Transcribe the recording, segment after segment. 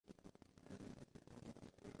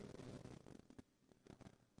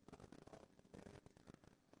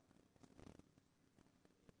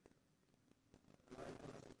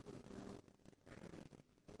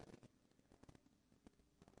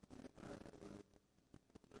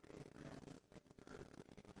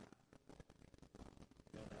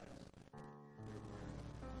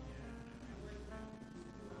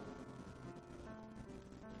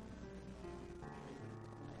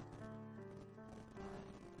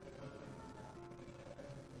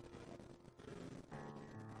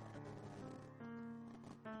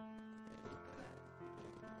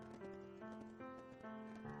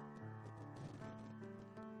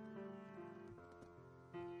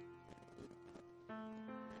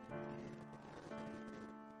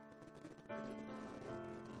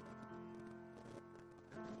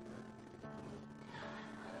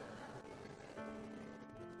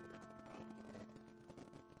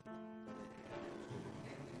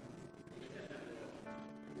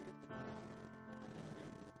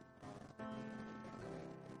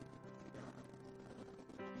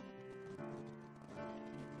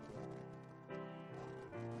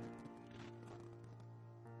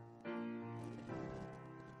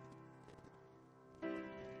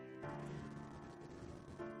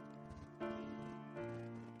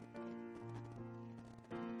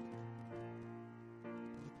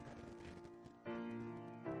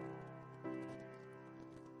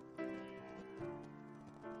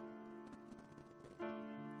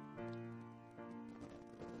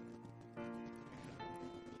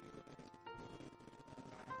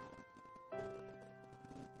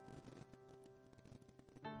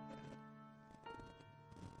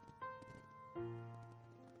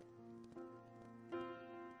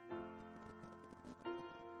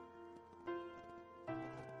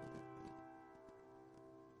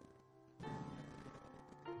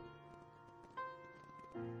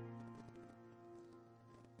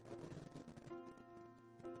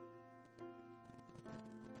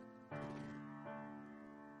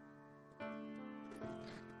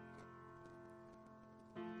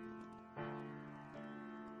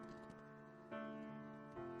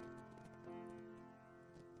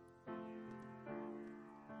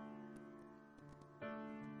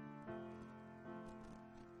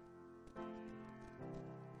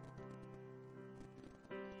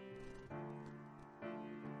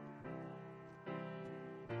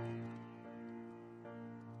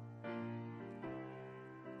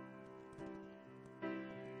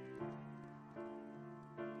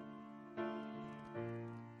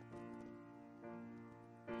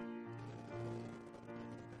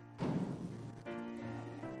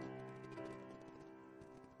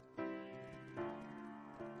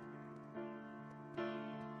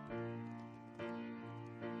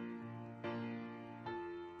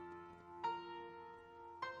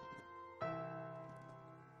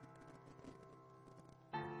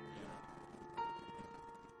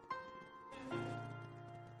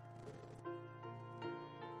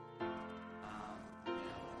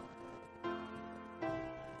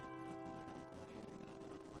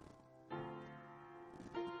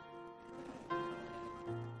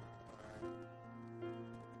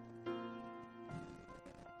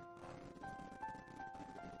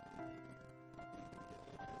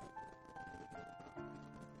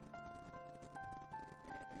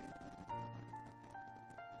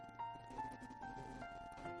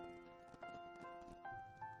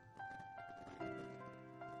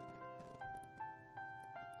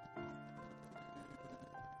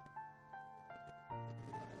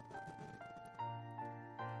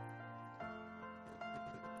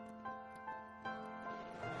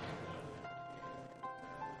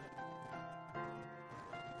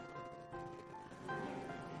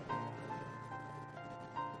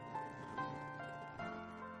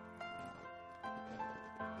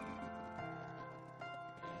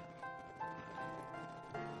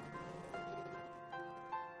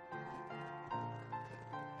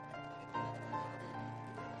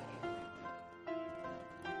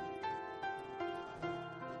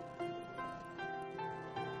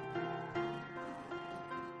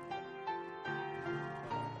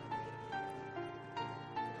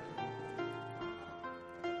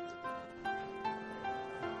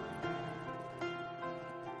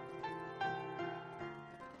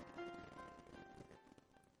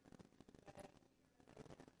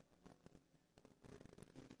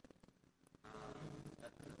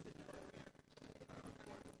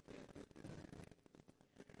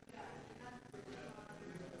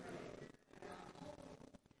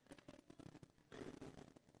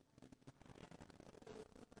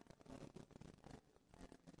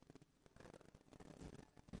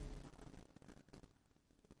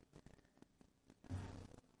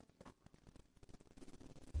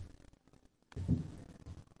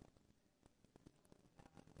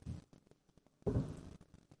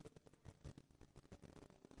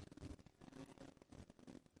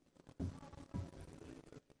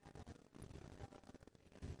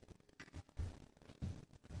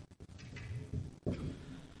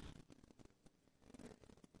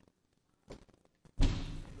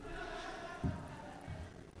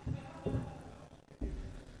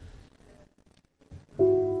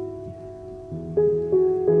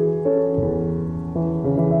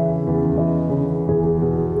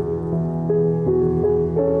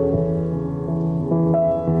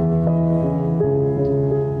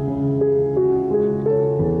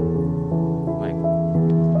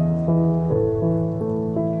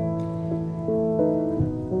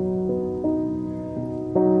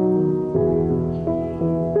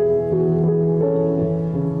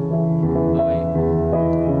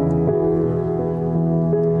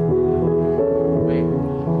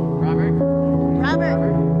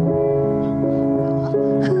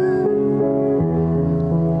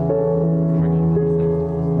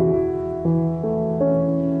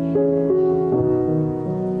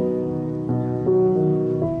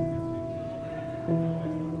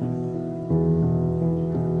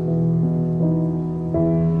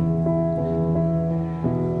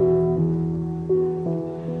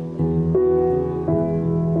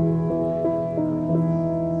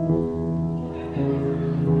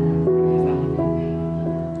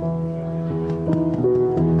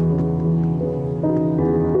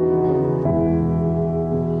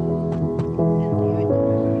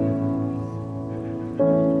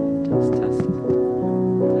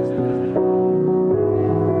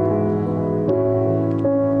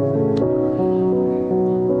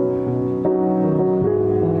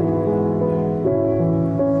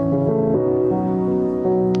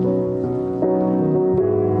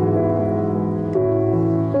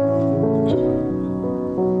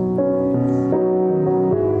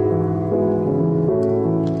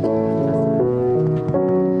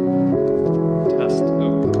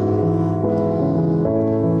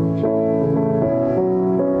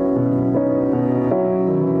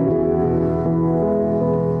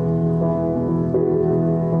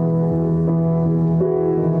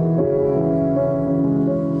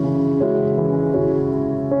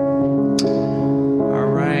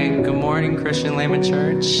morning, Christian Layman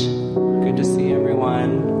Church. Good to see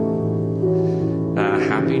everyone.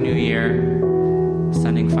 Happy New Year.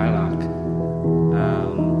 Sending Phylok.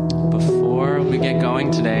 Before we get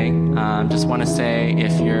going today, just want to say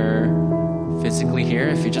if you're physically here,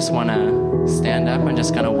 if you just want to stand up and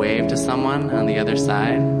just kind of wave to someone on the other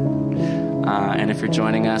side. And if you're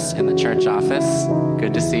joining us in the church office,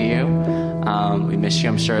 good to see you. We miss you.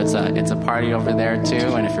 I'm sure it's a party over there too.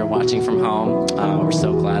 And if you're watching from home, we're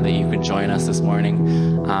so glad that you could join us this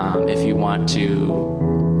morning. If you want to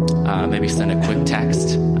maybe send a quick text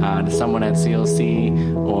to someone at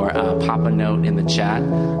CLC or pop a note in the chat,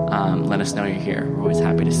 let us know you're here. We're always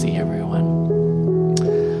happy to see everyone.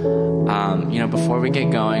 Before we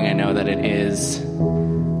get going, I know that it is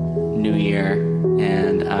New Year,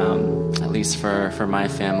 and at least for my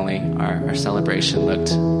family, our celebration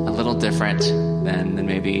looked a little different than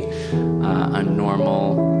maybe a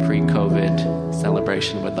normal pre-COVID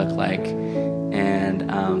celebration would look like. And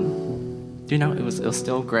it was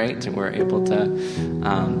still great, and we were able to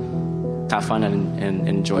have fun and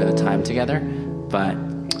enjoy the time together. But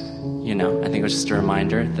I think it was just a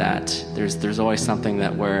reminder that there's always something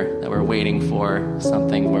that we're waiting for,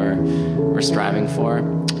 something we're striving for,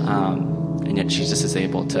 and yet Jesus is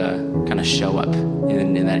able to kind of show up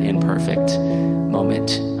in that imperfect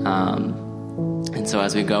moment. And so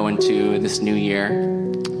as we go into this new year,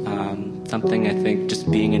 something I think just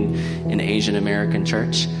being in an Asian American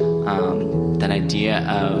church, that idea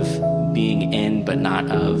of being in but not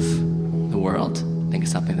of the world, I think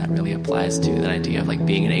is something that really applies to that idea of like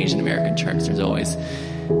being an Asian American church. There's always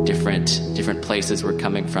different places we're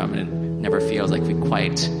coming from, and it never feels like we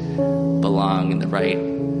quite belong in the right,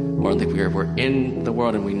 or like we're in the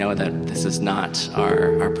world and we know that this is not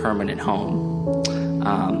our permanent home.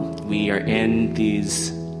 We are in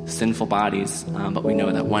these sinful bodies, but we know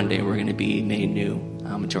that one day we're going to be made new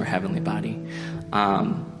into our heavenly body.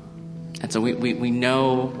 And so we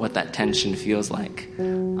know what that tension feels like.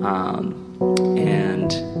 And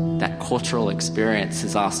that cultural experience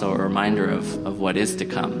is also a reminder of what is to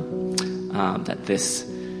come, that this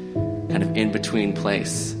kind of in-between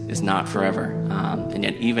place is not forever. And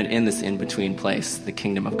yet even in this in-between place, the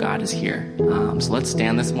kingdom of God is here. So let's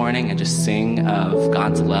stand this morning and just sing of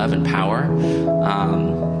God's love and power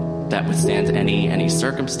that withstands any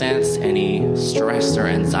circumstance, any stress or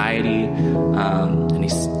anxiety,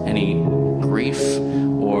 any grief,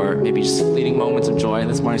 or maybe just fleeting moments of joy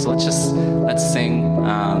this morning. So let's sing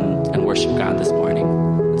and worship God this morning.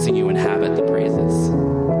 Let's sing "You Inhabit the Praises."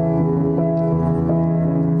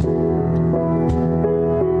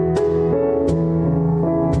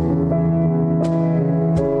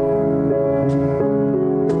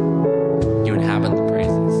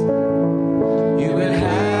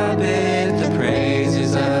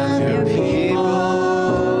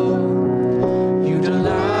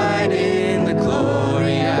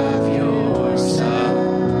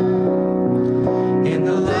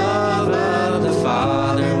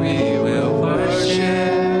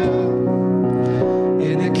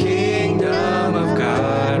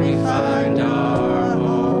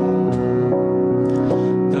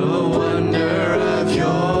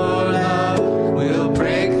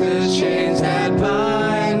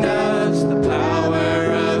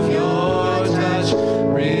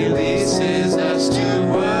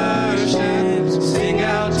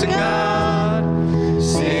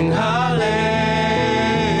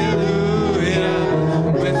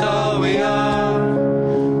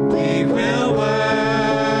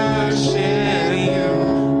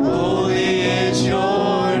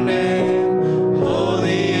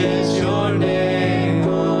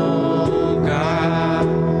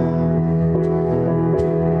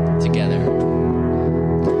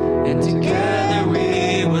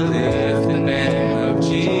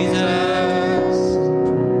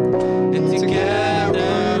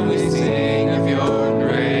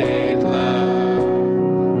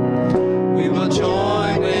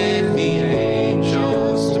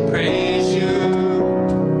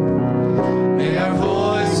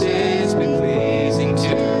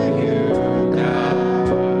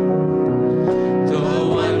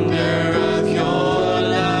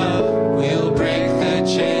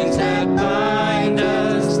 That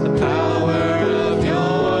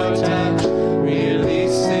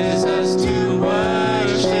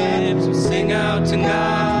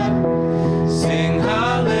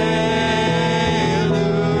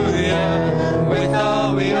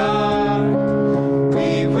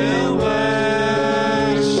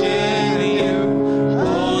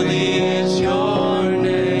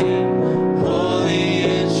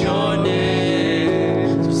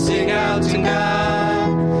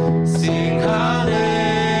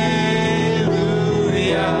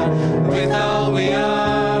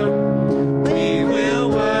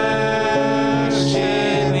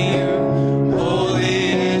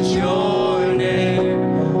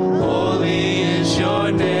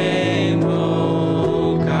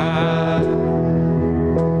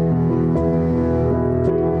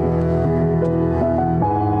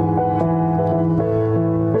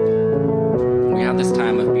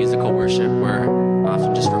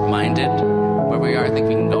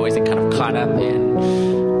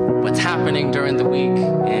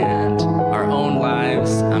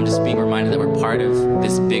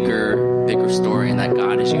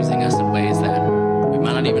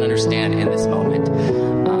understand in this moment.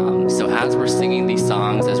 So as we're singing these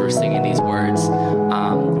songs, as we're singing these words,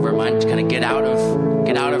 we're reminded to kind of get out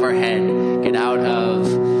of our head, get out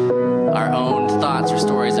of our own thoughts or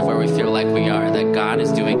stories of where we feel like we are, that God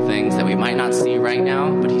is doing things that we might not see right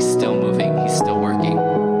now, but he's still moving, he's still working.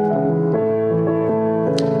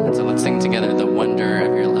 And so let's sing together the wonder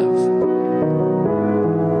of your love.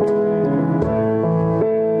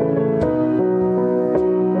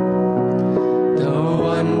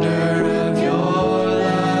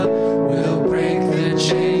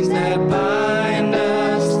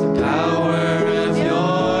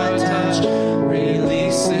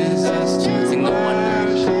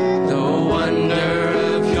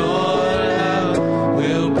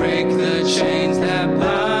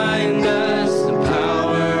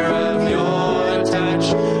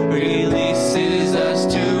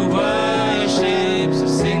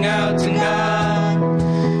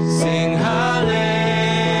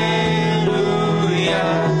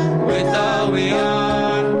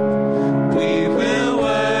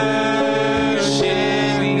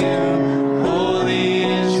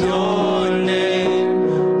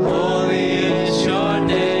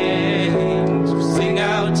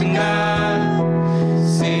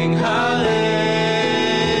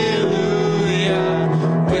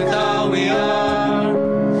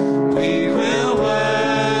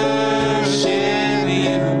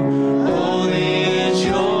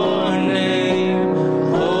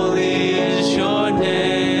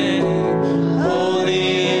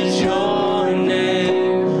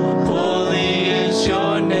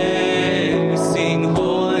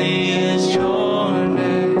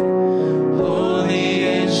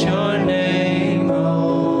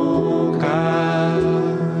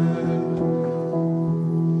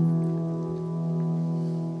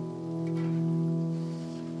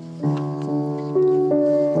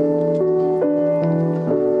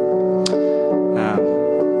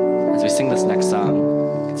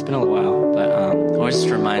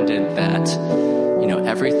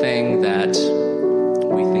 Everything that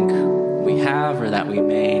we think we have or that we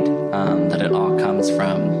made, that it all comes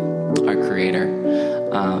from our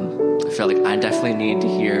Creator. I feel like I definitely need to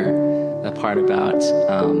hear the part about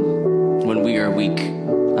when we are weak,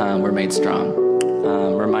 we're made strong.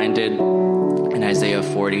 Reminded in Isaiah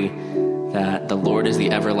 40 that the Lord is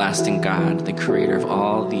the everlasting God, the creator of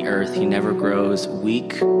all the earth. He never grows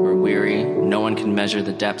weak or weary. No one can measure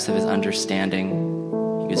the depths of his understanding.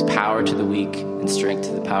 He gives power to the weak and strength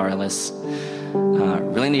to the powerless.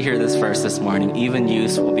 Really need to hear this verse this morning. Even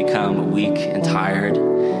youths will become weak and tired,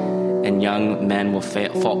 and young men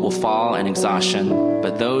will fall in exhaustion.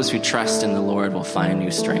 But those who trust in the Lord will find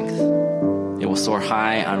new strength. They will soar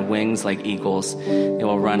high on wings like eagles. They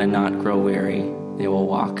will run and not grow weary. They will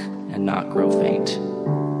walk and not grow faint.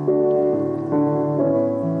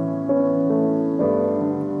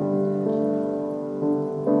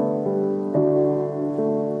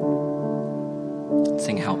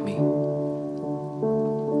 Sing, help me.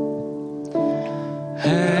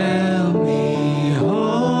 Help me,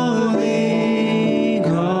 Holy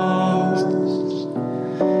Ghost.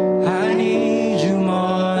 I need you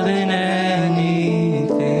more than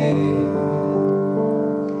anything.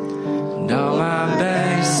 And all my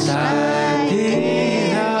best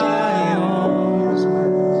ideas are yours.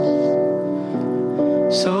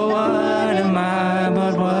 So what am I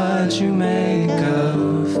but what you make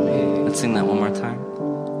of me? Let's sing that one more time.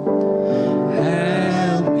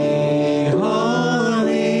 Help me,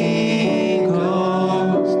 Holy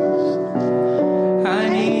Ghost. I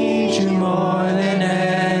need you more than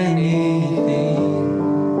anything.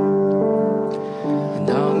 And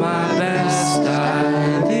all my best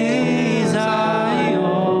ideas are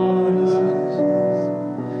yours.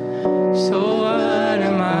 So what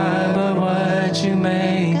am I but what you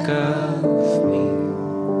make of me?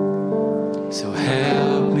 So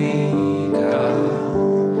help me, God.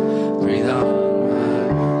 Breathe on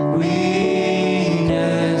my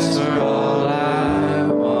weakness, for all I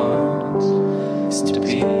want is to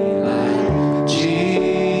be like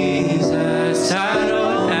Jesus. I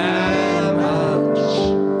don't have much,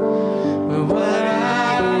 but what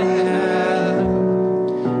I have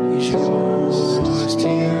is yours to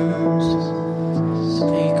use.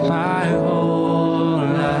 Take my whole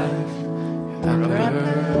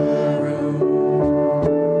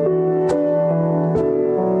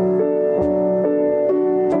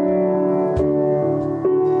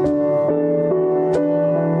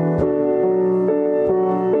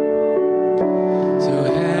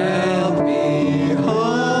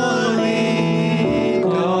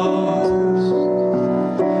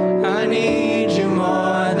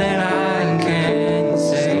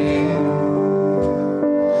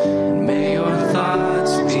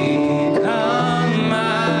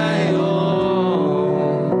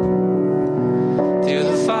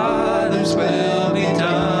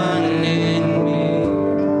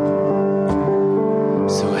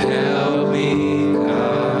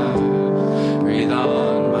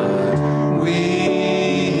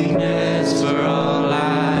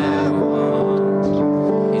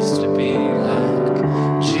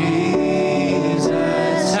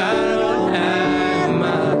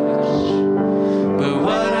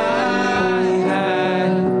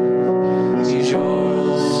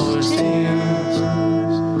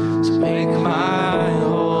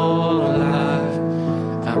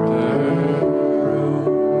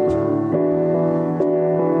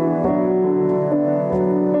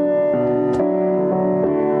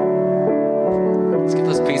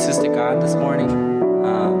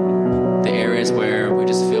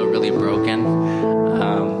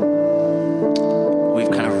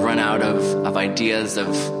out of ideas of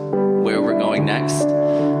where we're going next.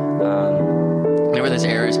 Maybe there's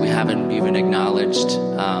areas we haven't even acknowledged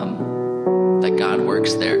that God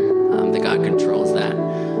works there, that God controls that.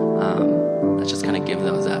 Let's just kind of give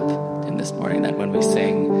those up in this morning, that when we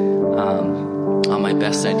sing, all my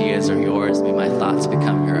best ideas are yours, may my thoughts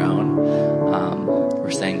become your own.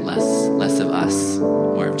 We're saying less of us,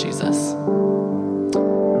 more of Jesus.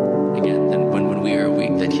 Again, then when we are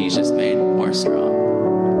weak, that he's just made more strong.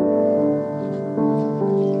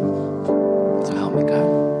 So help me,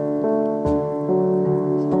 God.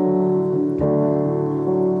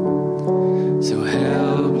 So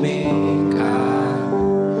help me, God,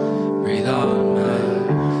 breathe on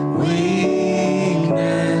my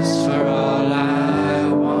weakness, for all I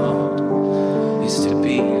want is to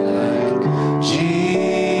be like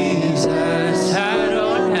Jesus. I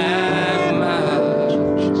don't have much,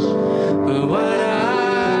 but what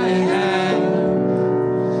I have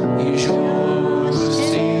is yours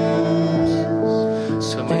to use.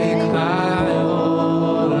 So make my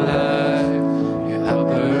whole life your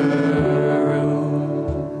upper room.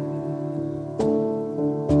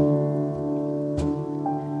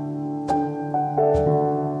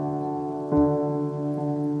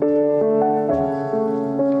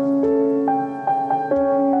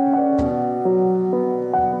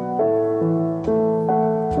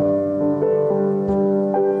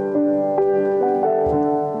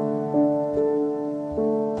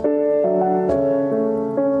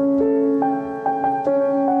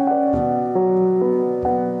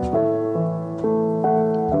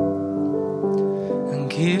 And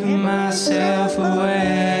give myself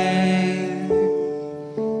away.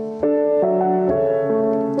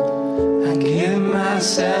 I give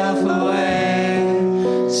myself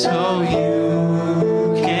away so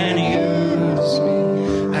you can use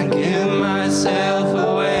me. I give myself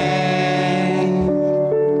away.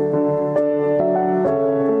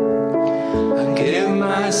 I give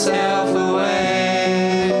myself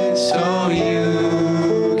away so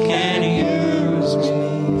you can use me.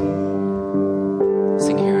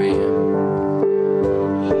 Sing, here I am.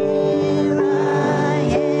 Here I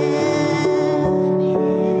am,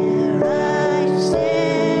 here I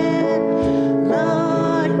stand.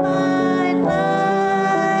 Lord, my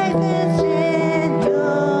life is in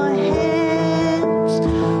your hands.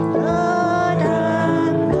 Lord,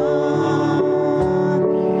 I'm longing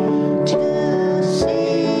to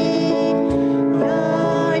see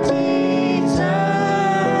your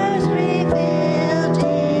desires revealed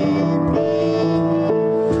in me.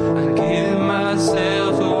 I give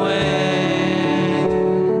myself away.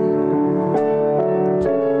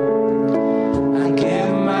 I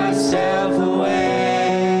give myself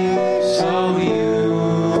away so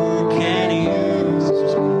you can use me.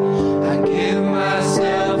 I give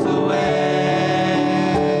myself away.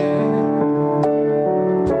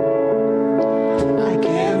 I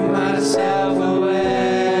give myself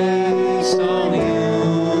away so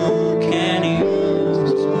you can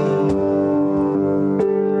use me.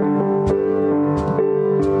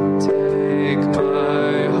 Take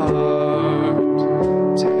my heart,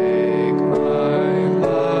 take my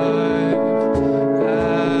life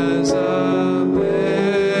as a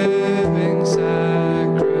living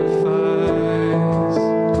sacrifice.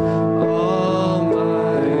 All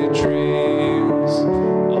my dreams,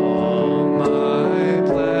 all my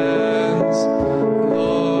plans,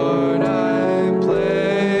 Lord, I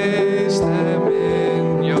place them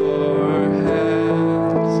in your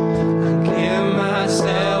hands. I give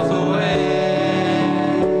myself away.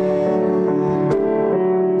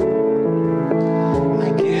 I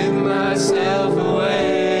give myself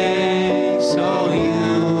away so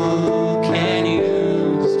you can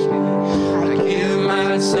use me. I give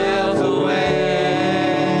myself away.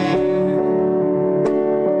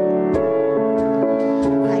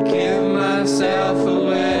 I give myself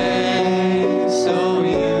away so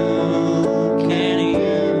you can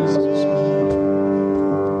use me.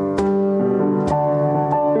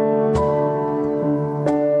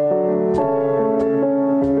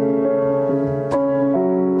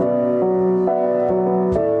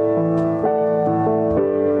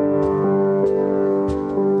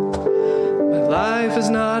 My life is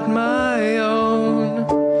not my own.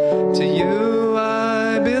 To you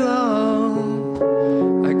I belong.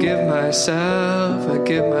 I give myself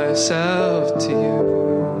to you.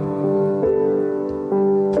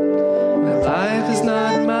 My life is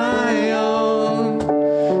not my own.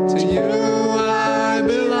 To you I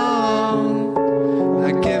belong.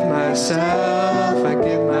 I give myself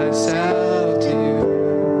to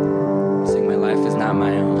you. Sing, my life is not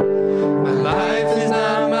my own. My life is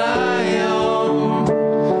not my own.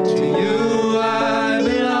 To you I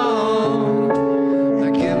belong.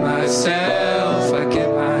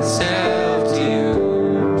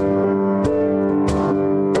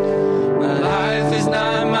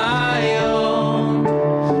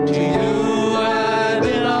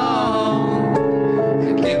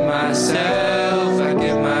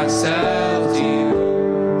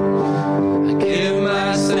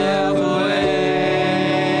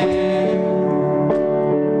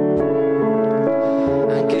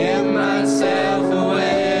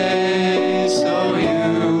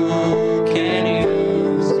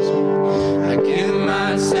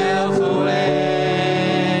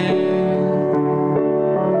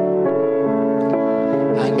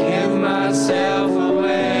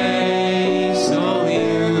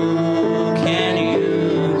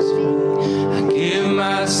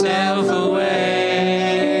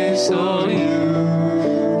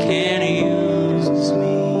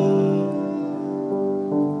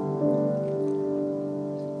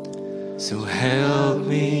 So help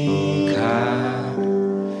me, God,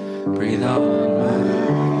 breathe on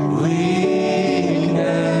my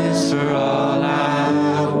weakness, for all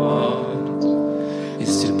I want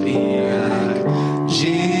is to be like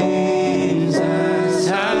Jesus.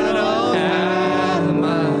 I don't have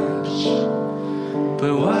much,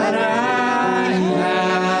 but what I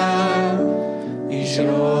have is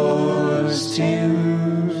yours to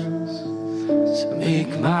use. So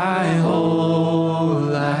make my whole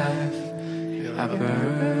life a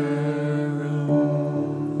burn room.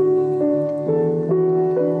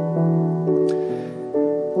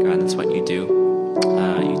 God, that's what you do.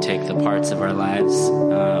 You take the parts of our lives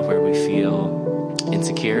where we feel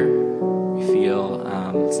insecure, we feel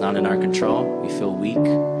it's not in our control, we feel weak,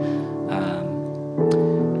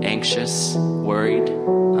 anxious, worried,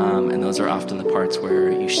 and those are often the parts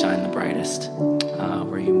where you shine the brightest,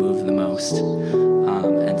 where you move the most.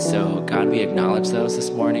 And so, God, we acknowledge those this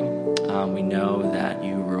morning. We know that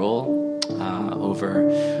you rule over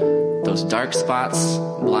those dark spots,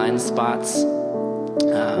 blind spots,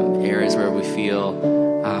 areas where we feel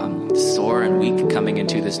sore and weak coming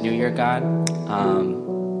into this new year, God,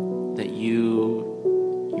 that you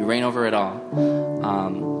reign over it all,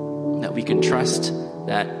 that we can trust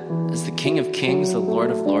that as the King of Kings, the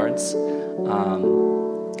Lord of Lords,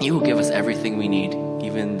 you will give us everything we need,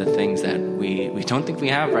 even the things that we don't think we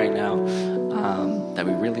have right now, that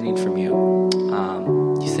we really need from you.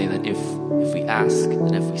 You say that if we ask,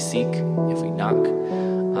 that if we seek, if we knock,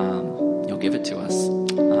 you'll give it to us.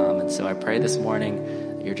 And so I pray this morning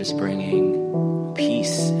that you're just bringing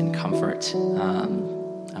peace and comfort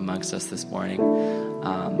amongst us this morning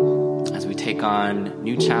as we take on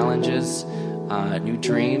new challenges, new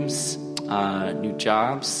dreams, new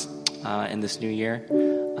jobs in this new year.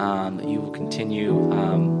 That you will continue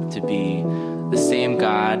to be the same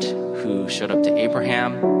God who showed up to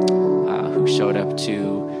Abraham, who showed up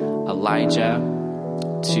to Elijah,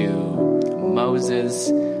 to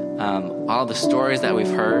Moses, all the stories that we've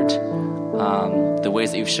heard, the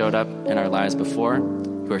ways that you've showed up in our lives before.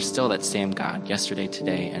 You are still that same God, yesterday,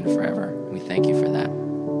 today, and forever. We thank you for that.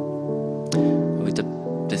 We lift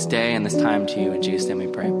up this day and this time to you. In Jesus' name we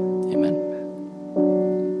pray. Amen.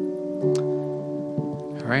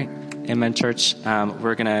 All right. Amen, church.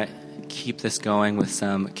 We're going to keep this going with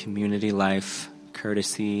some community life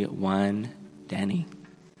courtesy one, Danny.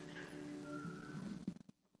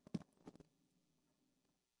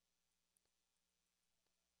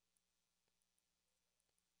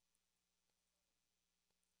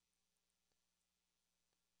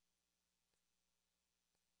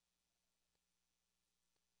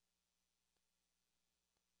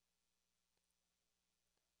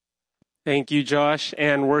 Thank you, Josh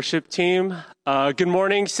and worship team. Good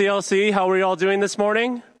morning, CLC. How are you all doing this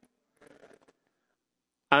morning?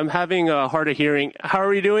 I'm having a hard of hearing. How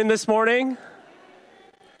are you doing this morning?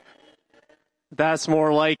 That's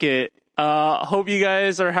more like it. Hope you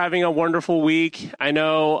guys are having a wonderful week. I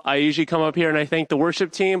know I usually come up here and I thank the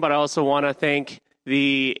worship team, but I also want to thank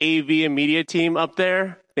the AV and media team up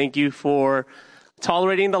there. Thank you for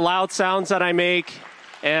tolerating the loud sounds that I make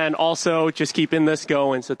and also just keeping this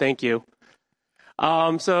going. So thank you.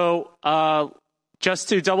 Just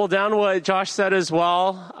to double down what Josh said as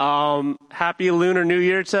well, happy Lunar New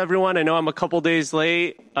Year to everyone. I know I'm a couple days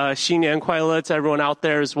late. Xin Yan Kuai Le to everyone out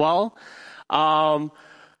there as well.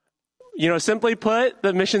 Simply put,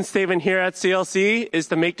 the mission statement here at CLC is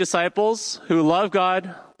to make disciples who love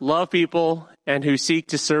God, love people, and who seek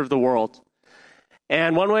to serve the world.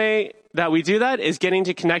 And one way that we do that is getting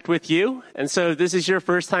to connect with you. And so if this is your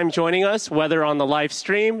first time joining us, whether on the live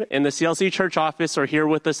stream, in the CLC church office, or here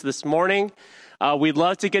with us this morning, we'd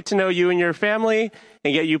love to get to know you and your family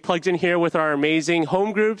and get you plugged in here with our amazing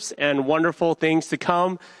home groups and wonderful things to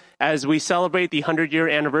come as we celebrate the 100-year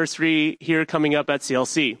anniversary here coming up at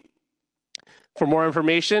CLC. For more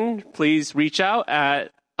information, please reach out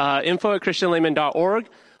at info@christianlayman.org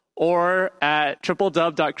or at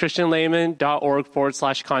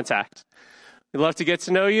www.christianlayman.org/contact. We'd love to get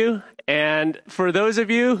to know you. And for those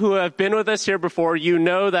of you who have been with us here before, you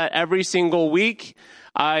know that every single week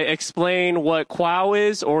I explain what QOW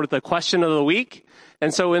is, or the question of the week.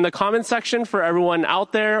 And so in the comment section for everyone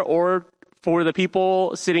out there, or for the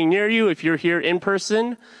people sitting near you, if you're here in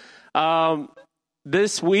person,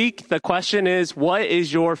 this week the question is, what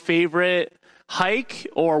is your favorite hike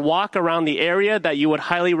or walk around the area that you would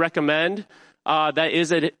highly recommend, that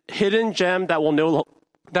is a hidden gem that will no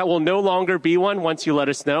longer be one once you let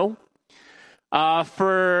us know?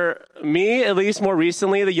 For me, at least more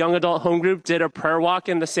recently, the Young Adult Home Group did a prayer walk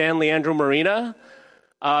in the San Leandro Marina.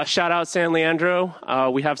 Shout out San Leandro.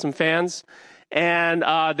 We have some fans. And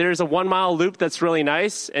there's a 1 mile loop that's really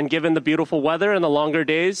nice. And given the beautiful weather and the longer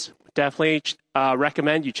days, definitely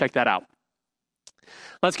recommend you check that out.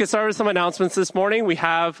 Let's get started with some announcements this morning. We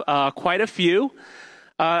have quite a few.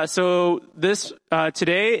 So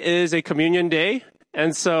today is a communion day.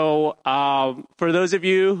 And so for those of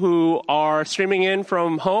you who are streaming in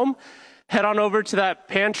from home, head on over to that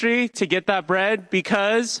pantry to get that bread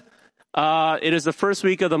because it is the first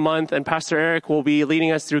week of the month and Pastor Eric will be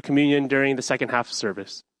leading us through communion during the second half of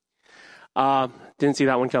service. Didn't see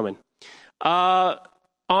that one coming. On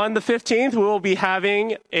the 15th, we will be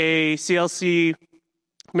having a CLC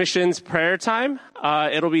missions prayer time.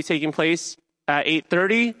 It'll be taking place at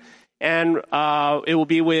 8:30 and it will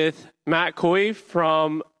be with Matt Coy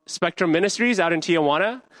from Spectrum Ministries out in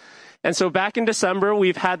Tijuana. And so back in December,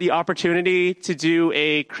 we've had the opportunity to do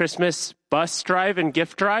a Christmas bus drive and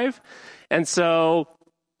gift drive. And so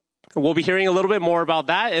we'll be hearing a little bit more about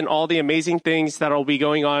that and all the amazing things that will be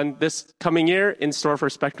going on this coming year in store for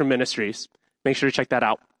Spectrum Ministries. Make sure to check that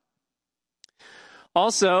out.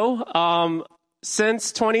 Also,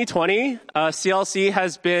 since 2020, CLC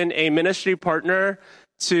has been a ministry partner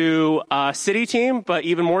to City Team, but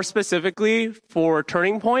even more specifically for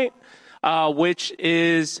Turning Point, which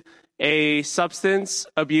is a substance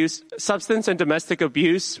and domestic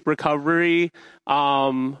abuse recovery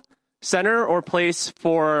center or place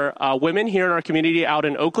for women here in our community out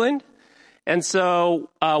in Oakland. And so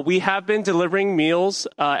we have been delivering meals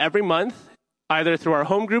every month, either through our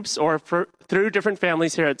home groups or through different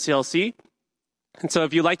families here at CLC. And so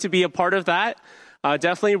if you'd like to be a part of that,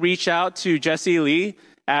 definitely reach out to Jesse Lee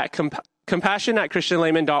at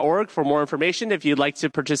compassion@christianlayman.org for more information if you'd like to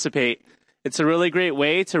participate. It's a really great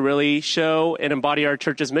way to really show and embody our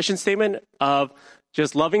church's mission statement of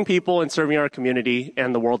just loving people and serving our community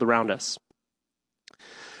and the world around us.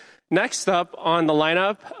 Next up on the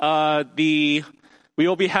lineup, we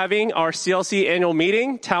will be having our CLC annual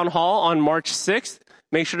meeting, Town Hall, on March 6th.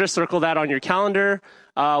 Make sure to circle that on your calendar.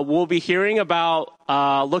 We'll be hearing about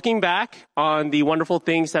looking back on the wonderful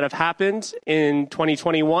things that have happened in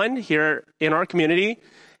 2021 here in our community,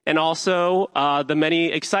 and also the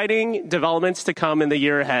many exciting developments to come in the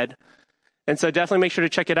year ahead. And so definitely make sure to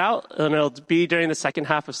check it out, and it'll be during the second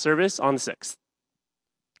half of service on the 6th.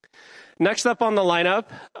 Next up on the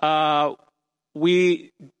lineup,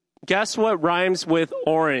 we guess what rhymes with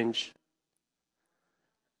orange?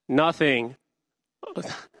 Nothing.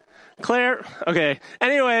 Claire? Okay.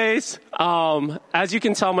 Anyways, as you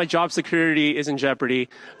can tell, my job security is in jeopardy.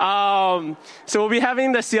 So we'll be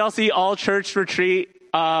having the CLC All Church Retreat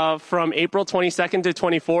from April 22nd to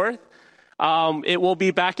 24th. It will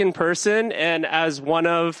be back in person, and as one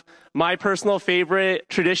of my personal favorite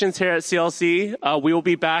traditions here at CLC, we will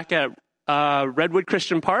be back at Redwood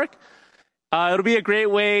Christian Park. It'll be a great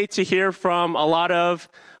way to hear from a lot of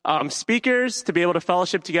speakers, to be able to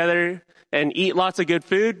fellowship together and eat lots of good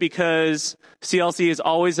food, because CLC is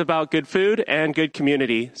always about good food and good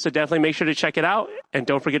community. So definitely make sure to check it out, and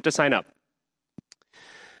don't forget to sign up.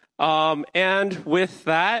 And with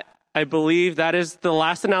that, I believe that is the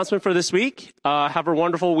last announcement for this week. Have a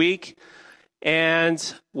wonderful week. And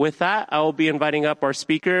with that, I will be inviting up our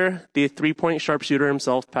speaker, the three-point sharpshooter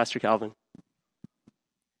himself, Pastor Calvin.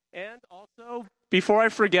 And also, before I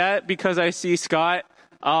forget, because I see Scott,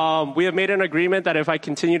 we have made an agreement that if I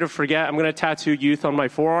continue to forget, I'm going to tattoo youth on my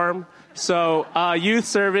forearm. So youth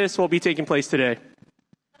service will be taking place today.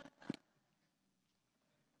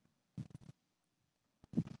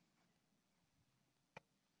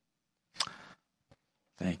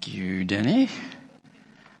 Thank you, Denny.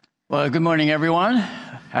 Well, good morning, everyone.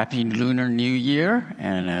 Happy Lunar New Year.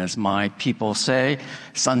 And as my people say,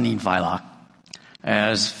 Sannin Vailak.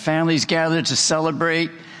 As families gather to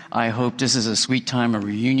celebrate, I hope this is a sweet time of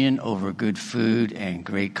reunion over good food and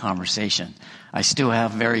great conversation. I still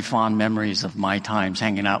have very fond memories of my times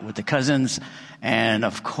hanging out with the cousins and,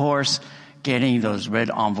 of course, getting those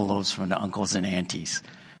red envelopes from the uncles and aunties.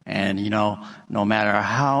 And, you know, no matter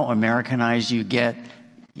how Americanized you get,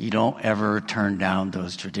 you don't ever turn down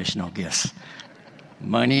those traditional gifts.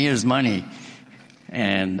 Money is money.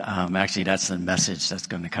 And actually, that's the message that's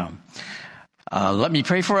going to come. Let me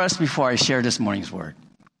pray for us before I share this morning's word.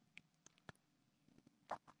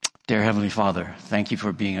 Dear Heavenly Father, thank you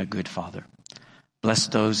for being a good Father. Bless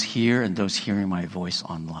those here and those hearing my voice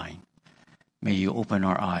online. May you open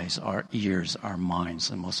our eyes, our ears, our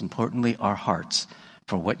minds, and most importantly, our hearts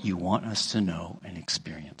for what you want us to know and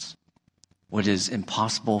experience. What is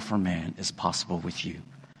impossible for man is possible with you.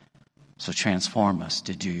 So transform us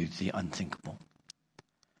to do the unthinkable.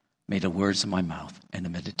 May the words of my mouth and the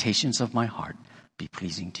meditations of my heart be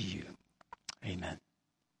pleasing to you. Amen.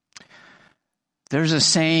 There's a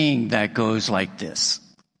saying that goes like this: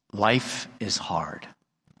 life is hard,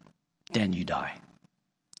 then you die.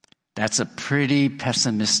 That's a pretty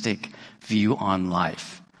pessimistic view on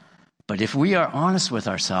life. But if we are honest with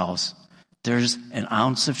ourselves, there's an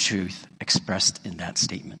ounce of truth expressed in that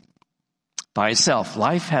statement. By itself,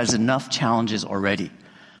 life has enough challenges already,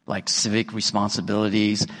 like civic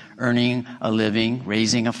responsibilities, earning a living,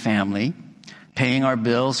 raising a family, paying our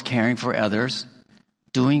bills, caring for others,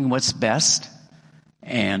 doing what's best,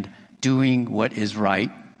 and doing what is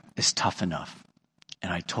right is tough enough.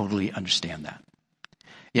 And I totally understand that.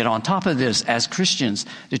 Yet on top of this, as Christians,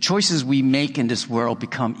 the choices we make in this world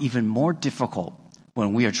become even more difficult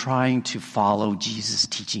when we are trying to follow Jesus'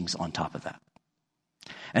 teachings on top of that.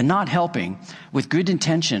 And not helping, with good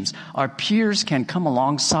intentions, our peers can come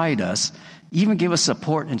alongside us, even give us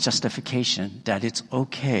support and justification that it's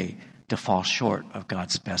okay to fall short of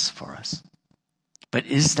God's best for us. But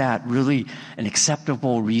is that really an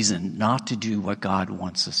acceptable reason not to do what God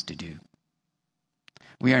wants us to do?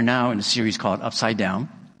 We are now in a series called Upside Down.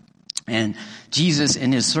 And Jesus,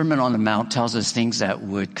 in his Sermon on the Mount, tells us things that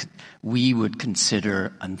we would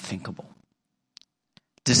consider unthinkable.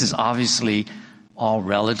 This is obviously all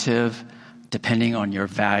relative, depending on your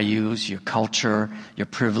values, your culture, your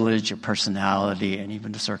privilege, your personality, and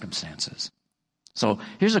even the circumstances. So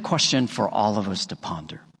here's a question for all of us to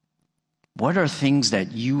ponder. What are things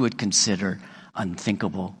that you would consider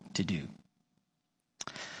unthinkable to do?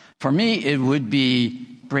 For me, it would be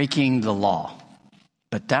breaking the law.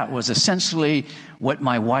 But that was essentially what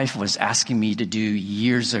my wife was asking me to do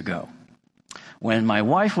years ago. When my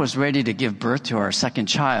wife was ready to give birth to our second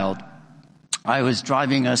child, I was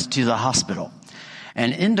driving us to the hospital.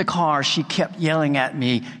 And in the car, she kept yelling at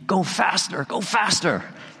me, "Go faster, go faster."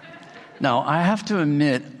 Now, I have to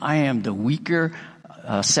admit, I am the weaker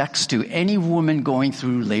sex to any woman going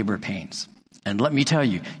through labor pains. And let me tell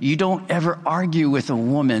you, you don't ever argue with a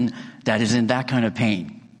woman that is in that kind of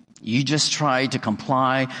pain. You just try to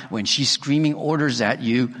comply when she's screaming orders at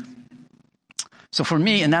you. So for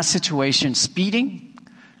me, in that situation, speeding,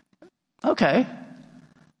 okay.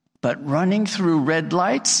 But running through red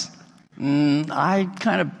lights, I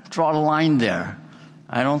kind of draw the line there.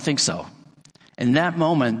 I don't think so. In that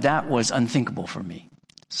moment, that was unthinkable for me.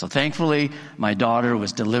 So thankfully, my daughter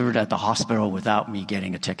was delivered at the hospital without me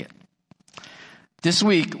getting a ticket. This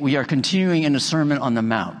week, we are continuing in the Sermon on the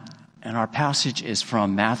Mount. And our passage is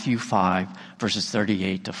from Matthew 5, verses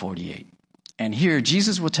 38 to 48. And here,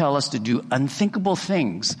 Jesus will tell us to do unthinkable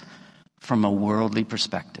things from a worldly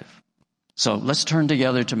perspective. So let's turn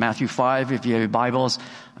together to Matthew 5. If you have your Bibles,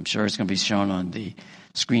 I'm sure it's going to be shown on the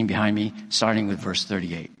screen behind me, starting with verse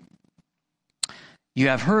 38. You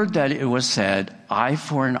have heard that it was said, eye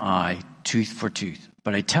for an eye, tooth for tooth.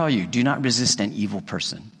 But I tell you, do not resist an evil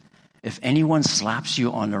person. If anyone slaps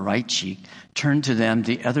you on the right cheek, turn to them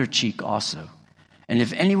the other cheek also. And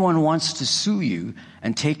if anyone wants to sue you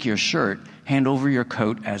and take your shirt, hand over your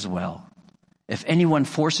coat as well. If anyone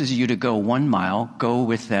forces you to go 1 mile, go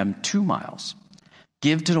with them 2 miles.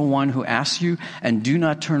 Give to the one who asks you, and do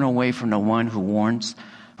not turn away from the one who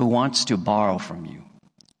wants to borrow from you.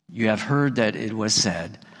 You have heard that it was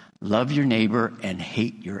said, love your neighbor and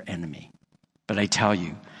hate your enemy. But I tell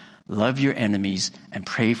you, love your enemies and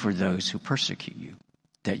pray for those who persecute you,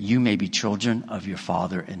 that you may be children of your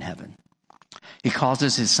Father in heaven. He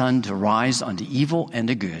causes his sun to rise on the evil and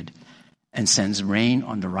the good, and sends rain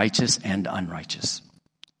on the righteous and unrighteous.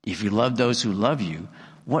 If you love those who love you,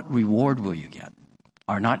 what reward will you get?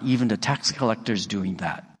 Are not even the tax collectors doing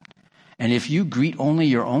that? And if you greet only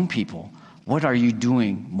your own people, what are you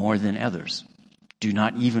doing more than others? Do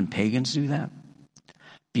not even pagans do that?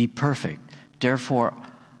 Be perfect, therefore,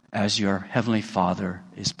 as your heavenly Father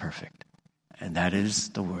is perfect. And that is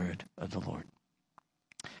the word of the Lord.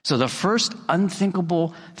 So the first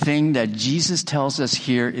unthinkable thing that Jesus tells us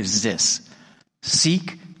here is this: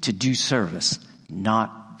 seek to do service,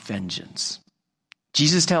 not vengeance.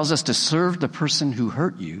 Jesus tells us to serve the person who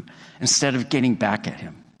hurt you instead of getting back at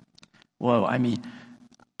him. Whoa,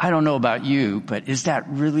 I don't know about you, but is that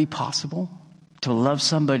really possible? To love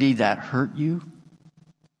somebody that hurt you?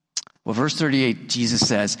 Well, verse 38, Jesus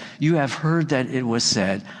says, you have heard that it was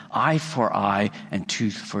said, eye for eye and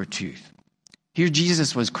tooth for tooth. Here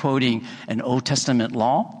Jesus was quoting an Old Testament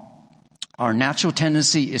law. Our natural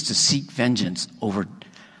tendency is to seek vengeance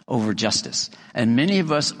over justice. And many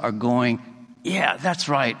of us are going, yeah, that's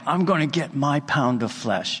right, I'm going to get my pound of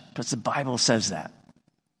flesh, because the Bible says that.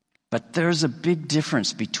 But there's a big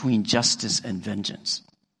difference between justice and vengeance.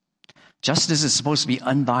 Justice is supposed to be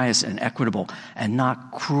unbiased and equitable and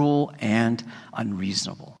not cruel and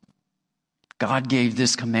unreasonable. God gave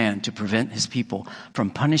this command to prevent his people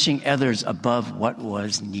from punishing others above what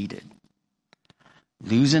was needed.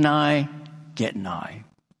 Lose an eye, get an eye.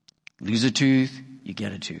 Lose a tooth, you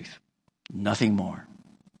get a tooth. Nothing more.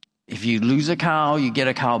 If you lose a cow, you get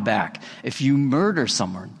a cow back. If you murder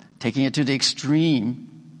someone, taking it to the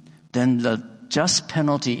extreme, then the just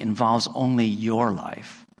penalty involves only your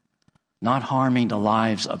life, not harming the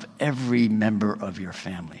lives of every member of your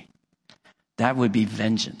family. That would be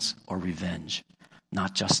vengeance or revenge,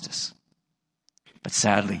 not justice. But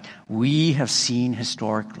sadly, we have seen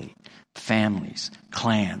historically families,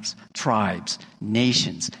 clans, tribes,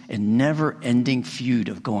 nations, a never-ending feud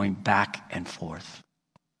of going back and forth.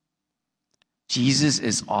 Jesus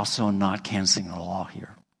is also not canceling the law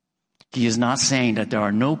here. He is not saying that there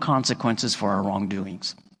are no consequences for our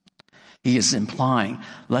wrongdoings. He is implying,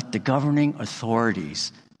 let the governing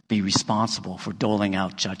authorities be responsible for doling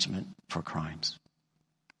out judgment for crimes.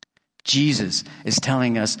 Jesus is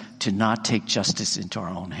telling us to not take justice into our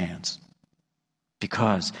own hands.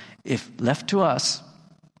 Because if left to us,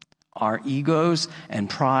 our egos and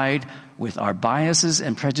pride with our biases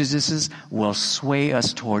and prejudices will sway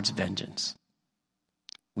us towards vengeance.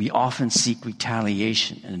 We often seek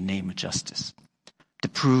retaliation in the name of justice to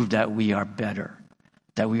prove that we are better,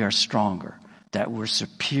 that we are stronger, that we're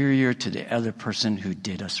superior to the other person who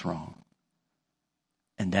did us wrong.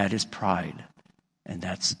 And that is pride, and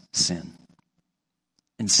that's sin.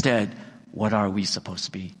 Instead, what are we supposed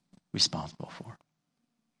to be responsible for?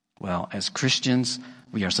 Well, as Christians,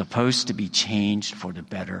 we are supposed to be changed for the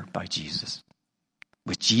better by Jesus.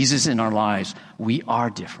 With Jesus in our lives, we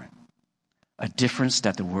are different. A difference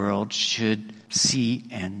that the world should see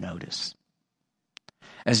and notice.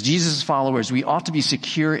 As Jesus' followers, we ought to be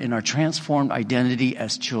secure in our transformed identity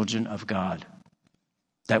as children of God.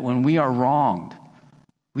 That when we are wronged,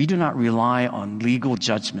 we do not rely on legal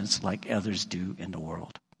judgments like others do in the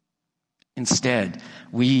world. Instead,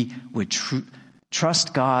 we would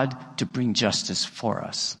trust God to bring justice for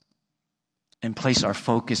us and place our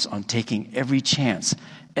focus on taking every chance,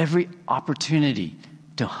 every opportunity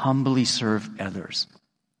to humbly serve others,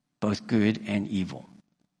 both good and evil.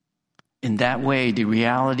 In that way, the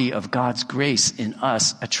reality of God's grace in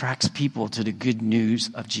us attracts people to the good news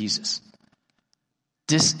of Jesus.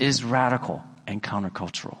 This is radical and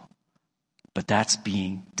countercultural, but that's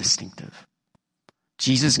being distinctive.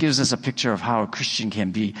 Jesus gives us a picture of how a Christian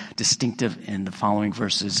can be distinctive in the following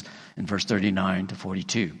verses, in verse 39 to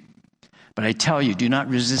 42. But I tell you, do not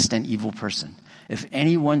resist an evil person. If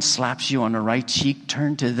anyone slaps you on the right cheek,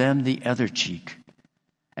 turn to them the other cheek.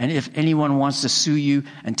 And if anyone wants to sue you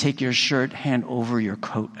and take your shirt, hand over your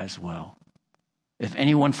coat as well. If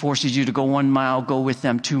anyone forces you to go 1 mile, go with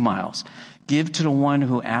them 2 miles. Give to the one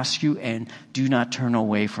who asks you, and do not turn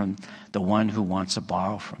away from the one who wants to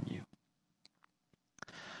borrow from you.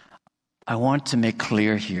 I want to make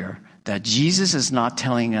clear here that Jesus is not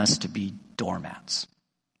telling us to be doormats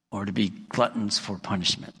or to be gluttons for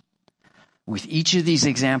punishment. With each of these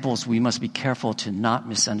examples, we must be careful to not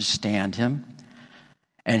misunderstand him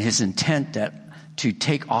and his intent that to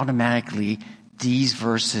take automatically these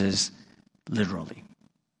verses literally.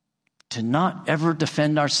 To not ever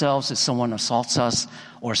defend ourselves if someone assaults us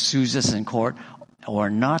or sues us in court, or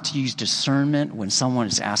not to use discernment when someone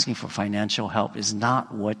is asking for financial help is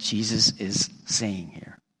not what Jesus is saying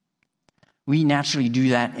here. We naturally do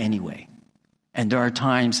that anyway. And there are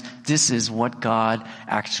times this is what God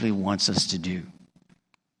actually wants us to do.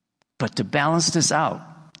 But to balance this out,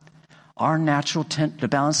 to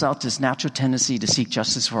balance out this natural tendency to seek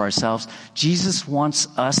justice for ourselves, Jesus wants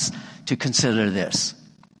us to consider this,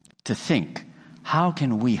 to think, how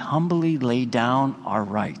can we humbly lay down our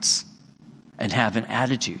rights and have an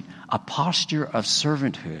attitude, a posture of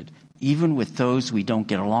servanthood, even with those we don't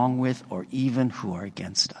get along with or even who are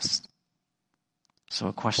against us? So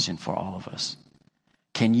a question for all of us.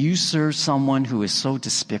 Can you serve someone who is so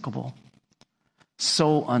despicable,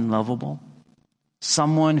 so unlovable,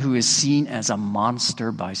 someone who is seen as a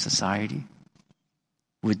monster by society?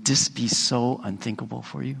 Would this be so unthinkable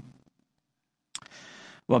for you?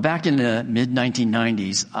 Well, back in the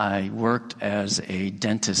mid-1990s, I worked as a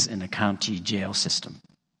dentist in a county jail system.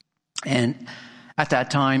 And at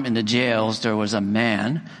that time in the jails, there was a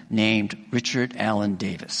man named Richard Allen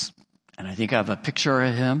Davis. And I think I have a picture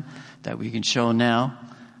of him that we can show now.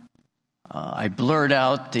 I blurred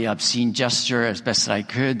out the obscene gesture as best I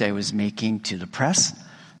could that he was making to the press.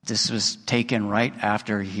 This was taken right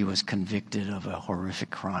after he was convicted of a horrific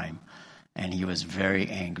crime, and he was very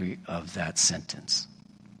angry of that sentence.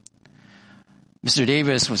 Mr.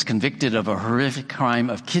 Davis was convicted of a horrific crime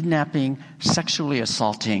of kidnapping, sexually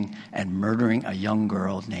assaulting, and murdering a young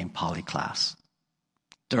girl named Polly Klaas.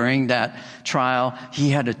 During that trial, he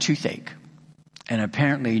had a toothache, and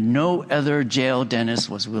apparently no other jail dentist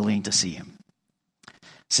was willing to see him.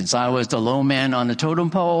 Since I was the low man on the totem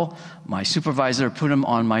pole, my supervisor put him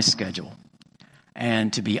on my schedule.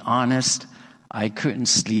 And to be honest, I couldn't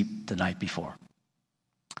sleep the night before.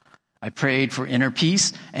 I prayed for inner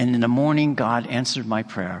peace, and in the morning, God answered my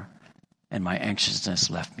prayer, and my anxiousness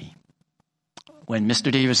left me. When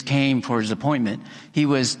Mr. Davis came for his appointment, he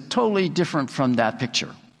was totally different from that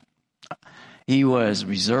picture. He was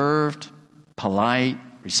reserved, polite,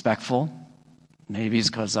 respectful. Maybe it's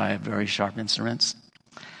because I have very sharp instruments.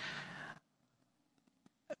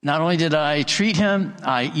 Not only did I treat him,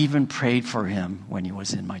 I even prayed for him when he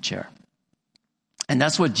was in my chair. And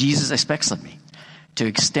that's what Jesus expects of me, to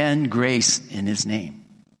extend grace in his name.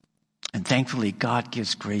 And thankfully, God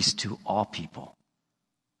gives grace to all people.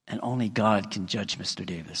 And only God can judge Mr.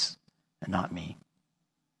 Davis, and not me.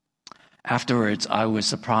 Afterwards, I was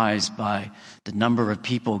surprised by the number of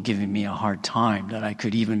people giving me a hard time that I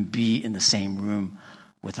could even be in the same room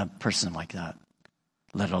with a person like that,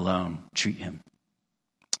 let alone treat him.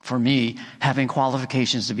 For me, having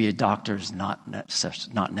qualifications to be a doctor is not necessary,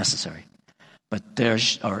 is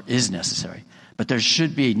necessary. But there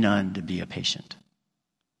should be none to be a patient.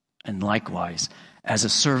 And likewise, as a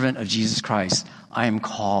servant of Jesus Christ, I am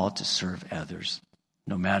called to serve others,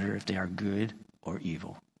 no matter if they are good or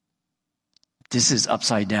evil. This is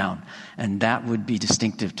upside down, and that would be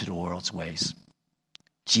distinctive to the world's ways.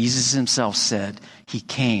 Jesus himself said he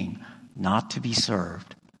came not to be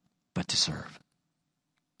served, but to serve.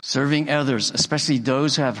 Serving others, especially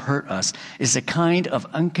those who have hurt us, is a kind of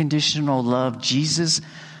unconditional love Jesus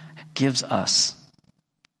gives us.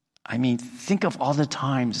 I mean, think of all the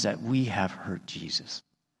times that we have hurt Jesus,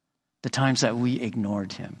 the times that we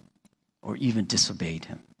ignored him or even disobeyed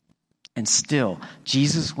him. And still,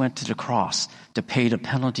 Jesus went to the cross to pay the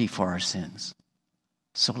penalty for our sins.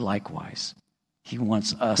 So likewise, he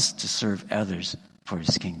wants us to serve others for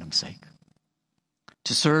his kingdom's sake.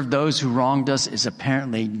 To serve those who wronged us is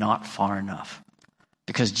apparently not far enough,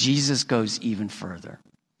 because Jesus goes even further.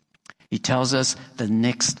 He tells us the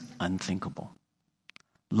next unthinkable.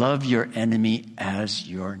 Love your enemy as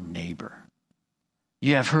your neighbor.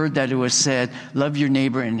 You have heard that it was said, love your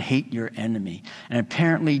neighbor and hate your enemy. And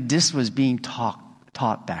apparently this was being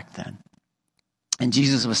taught back then. And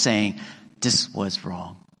Jesus was saying, this was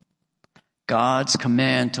wrong. God's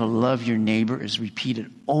command to love your neighbor is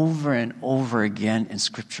repeated over and over again in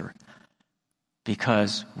Scripture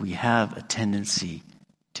because we have a tendency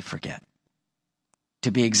to forget.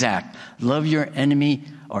 To be exact, love your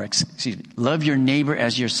neighbor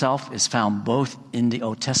as yourself is found both in the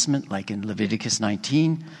Old Testament, like in Leviticus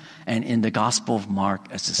 19, and in the Gospel of Mark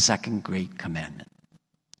as the second great commandment.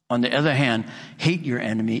 On the other hand, hate your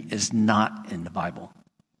enemy is not in the Bible,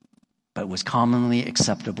 but was commonly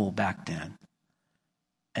acceptable back then.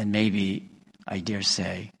 And maybe, I dare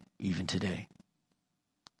say, even today.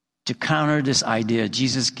 To counter this idea,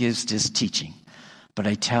 Jesus gives this teaching. But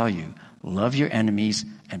I tell you, love your enemies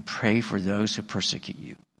and pray for those who persecute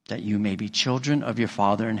you, that you may be children of your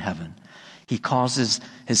Father in heaven. He causes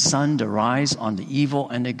his sun to rise on the evil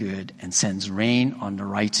and the good and sends rain on the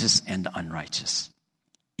righteous and the unrighteous.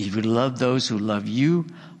 If you love those who love you,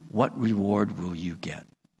 what reward will you get?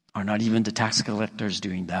 Are not even the tax collectors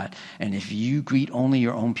doing that? And if you greet only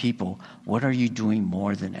your own people, what are you doing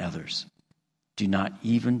more than others? Do not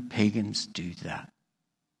even pagans do that?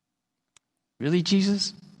 Really,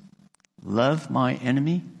 Jesus? Love my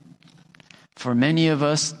enemy? For many of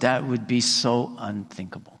us, that would be so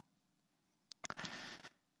unthinkable.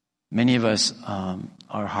 Many of us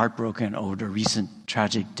are heartbroken over the recent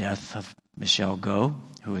tragic death of Michelle Go,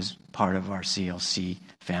 who is part of our CLC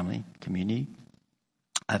family community.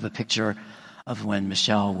 I have a picture of when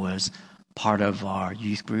Michelle was part of our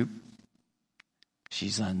youth group.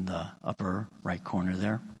 She's on the upper right corner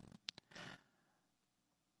there.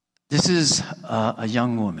 This is a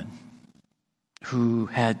young woman who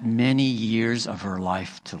had many years of her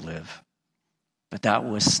life to live, but that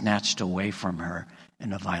was snatched away from her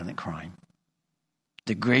in a violent crime.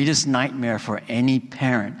 The greatest nightmare for any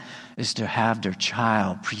parent is to have their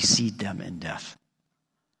child precede them in death.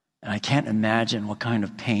 And I can't imagine what kind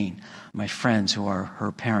of pain my friends who are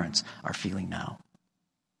her parents are feeling now.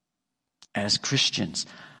 As Christians,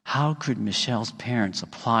 how could Michelle's parents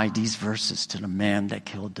apply these verses to the man that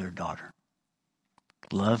killed their daughter?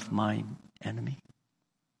 Love my enemy?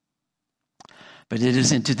 But it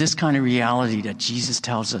is into this kind of reality that Jesus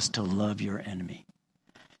tells us to love your enemy.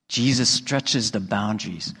 Jesus stretches the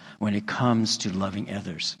boundaries when it comes to loving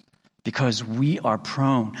others, because we are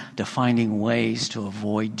prone to finding ways to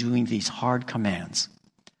avoid doing these hard commands,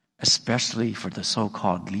 especially for the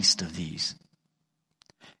so-called least of these.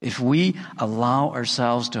 If we allow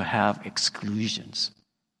ourselves to have exclusions,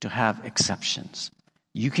 to have exceptions,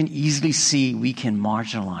 you can easily see we can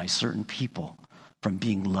marginalize certain people from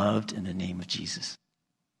being loved in the name of Jesus.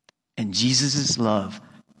 And Jesus' love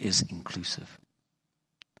is inclusive.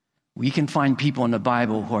 We can find people in the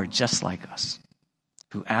Bible who are just like us,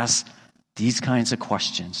 who ask these kinds of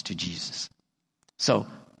questions to Jesus. So,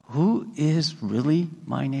 who is really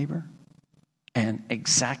my neighbor? And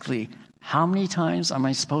exactly how many times am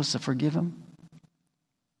I supposed to forgive him?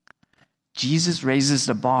 Jesus raises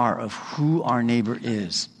the bar of who our neighbor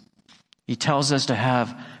is. He tells us to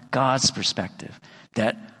have God's perspective,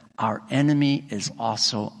 that our enemy is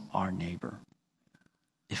also our neighbor.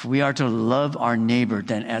 If we are to love our neighbor,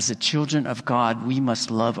 then as the children of God, we must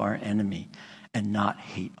love our enemy and not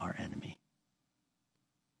hate our enemy.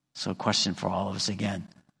 So a question for all of us again.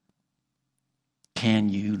 Can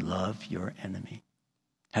you love your enemy?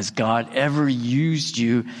 Has God ever used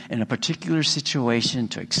you in a particular situation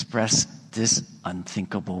to express this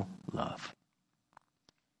unthinkable love?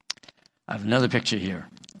 I have another picture here,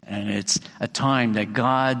 and it's a time that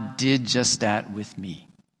God did just that with me.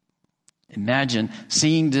 Imagine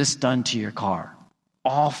seeing this done to your car,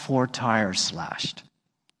 all 4 tires slashed.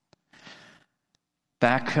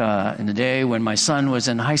 Back in the day when my son was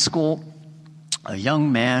in high school, a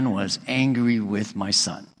young man was angry with my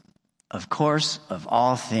son. Of course, of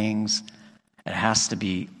all things, it has to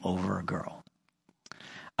be over a girl.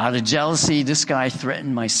 Out of jealousy, this guy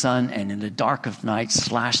threatened my son, and in the dark of night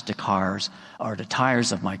slashed the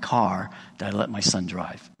tires of my car that I let my son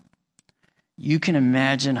drive. You can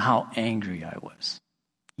imagine how angry I was.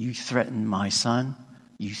 You threatened my son,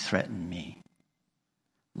 you threatened me.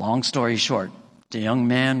 Long story short, the young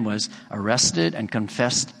man was arrested and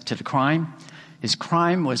confessed to the crime. His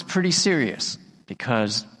crime was pretty serious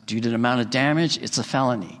because due to the amount of damage, it's a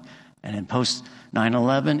felony. And in post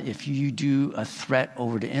 9/11, if you do a threat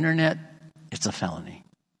over the internet, it's a felony.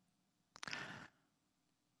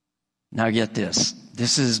 Now get this.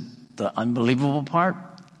 This is the unbelievable part.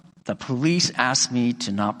 The police asked me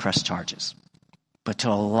to not press charges, but to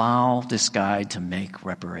allow this guy to make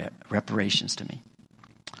reparations to me.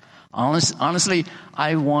 Honestly,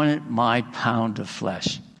 I wanted my pound of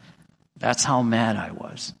flesh. That's how mad I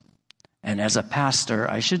was. And as a pastor,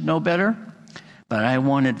 I should know better, but I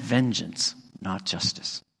wanted vengeance, not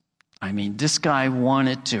justice. I mean, this guy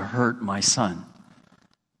wanted to hurt my son,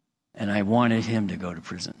 and I wanted him to go to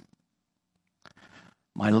prison.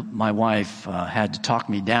 My wife had to talk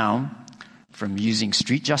me down from using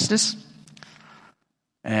street justice.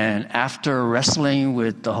 And after wrestling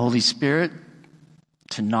with the Holy Spirit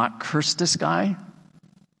to not curse this guy,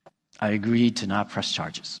 I agreed to not press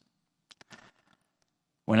charges.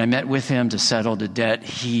 When I met with him to settle the debt,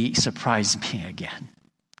 he surprised me again.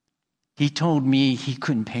 He told me he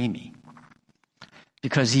couldn't pay me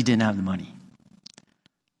because he didn't have the money.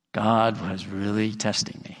 God was really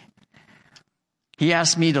testing me. He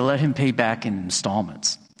asked me to let him pay back in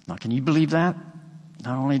installments. Now, can you believe that?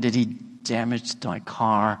 Not only did he damage my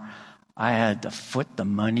car, I had to foot the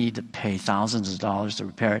money to pay thousands of dollars to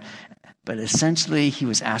repair it. But essentially, he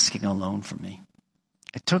was asking a loan from me.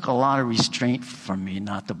 It took a lot of restraint from me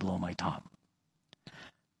not to blow my top.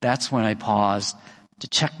 That's when I paused to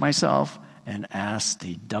check myself and ask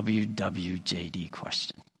the WWJD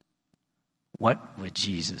question. What would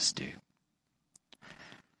Jesus do?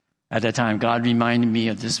 At that time, God reminded me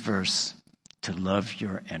of this verse, to love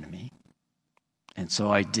your enemy. And so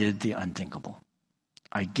I did the unthinkable.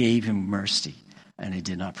 I gave him mercy, and I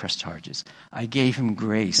did not press charges. I gave him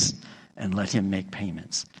grace and let him make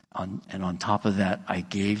payments. And on top of that, I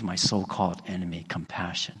gave my so-called enemy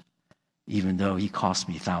compassion, even though he cost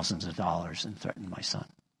me thousands of dollars and threatened my son.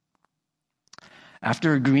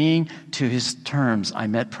 After agreeing to his terms, I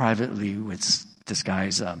met privately with this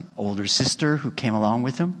guy's older sister who came along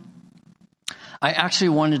with him. I actually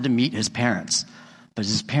wanted to meet his parents, but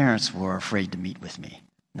his parents were afraid to meet with me.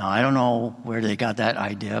 Now, I don't know where they got that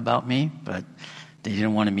idea about me, but they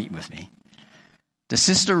didn't want to meet with me. The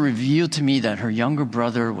sister revealed to me that her younger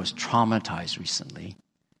brother was traumatized recently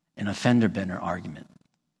in a fender bender argument.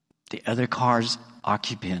 The other car's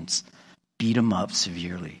occupants beat him up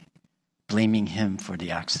severely, blaming him for the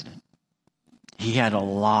accident. He had a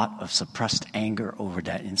lot of suppressed anger over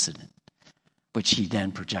that incident, which he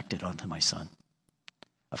then projected onto my son.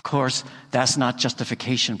 Of course, that's not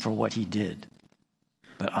justification for what he did,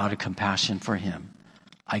 but out of compassion for him,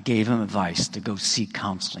 I gave him advice to go seek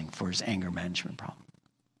counseling for his anger management problem.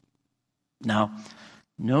 Now,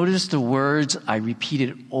 notice the words I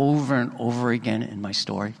repeated over and over again in my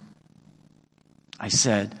story. I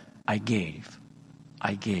said, I gave,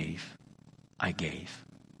 I gave, I gave.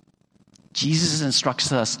 Jesus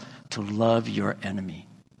instructs us to love your enemy.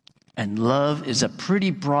 And love is a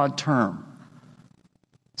pretty broad term.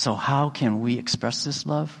 So how can we express this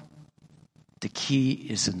love? The key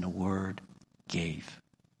is in the word gave.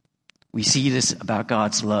 We see this about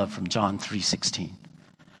God's love from John 3:16.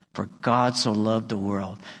 For God so loved the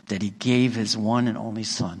world that he gave his one and only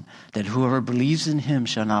Son, that whoever believes in him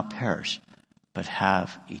shall not perish, but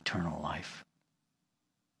have eternal life.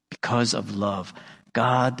 Because of love,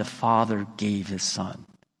 God the Father gave his Son,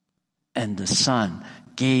 and the Son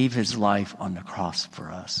gave his life on the cross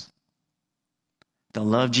for us. The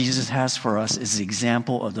love Jesus has for us is the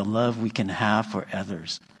example of the love we can have for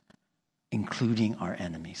others, including our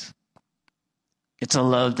enemies. It's a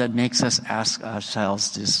love that makes us ask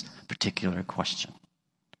ourselves this particular question.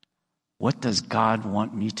 What does God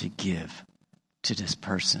want me to give to this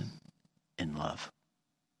person in love?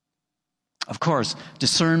 Of course,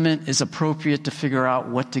 discernment is appropriate to figure out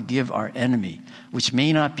what to give our enemy, which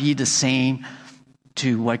may not be the same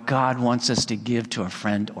to what God wants us to give to a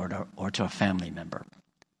friend or to a family member.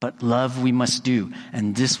 But love we must do,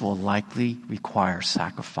 and this will likely require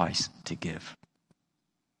sacrifice to give.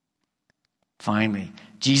 Finally,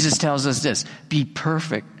 Jesus tells us this, be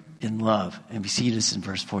perfect in love. And we see this in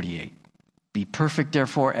verse 48. Be perfect,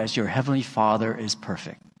 therefore, as your heavenly Father is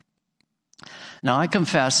perfect. Now, I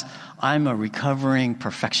confess I'm a recovering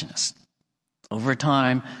perfectionist. Over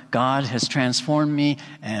time, God has transformed me,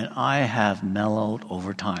 and I have mellowed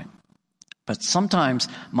over time. But sometimes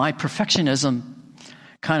my perfectionism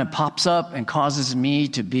kind of pops up and causes me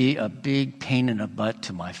to be a big pain in the butt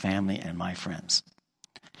to my family and my friends.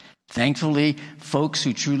 Thankfully, folks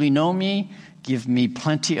who truly know me give me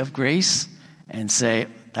plenty of grace and say,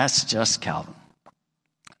 that's just Calvin.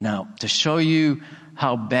 Now, to show you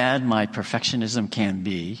how bad my perfectionism can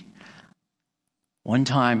be, one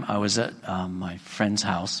time I was at my friend's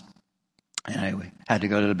house and I had to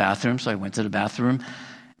go to the bathroom, so I went to the bathroom.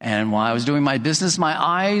 And while I was doing my business, my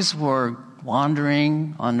eyes were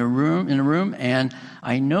wandering in the room, and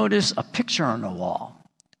I noticed a picture on the wall.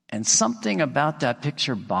 And something about that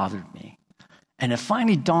picture bothered me. And it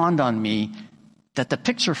finally dawned on me that the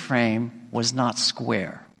picture frame was not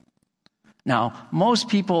square. Now, most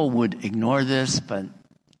people would ignore this, but,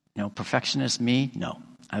 perfectionist me, no.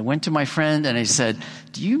 I went to my friend and I said,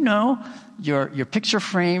 do you know your picture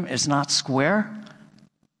frame is not square?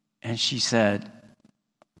 And she said,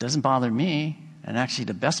 doesn't bother me. And actually,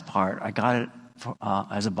 the best part, I got it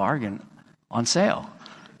as a bargain on sale.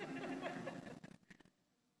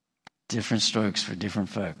 Different strokes for different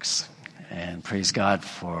folks. And praise God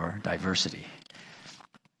for diversity.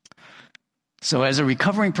 So as a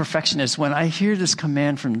recovering perfectionist, when I hear this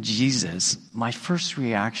command from Jesus, my first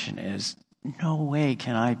reaction is, no way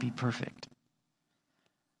can I be perfect.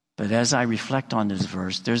 But as I reflect on this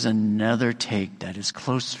verse, there's another take that is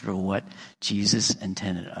closer to what Jesus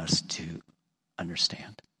intended us to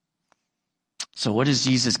understand. So what is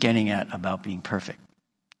Jesus getting at about being perfect?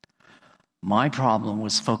 My problem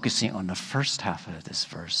was focusing on the first half of this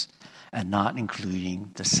verse and not including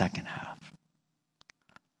the second half.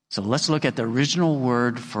 So let's look at the original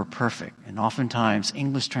word for perfect. And oftentimes,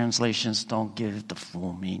 English translations don't give the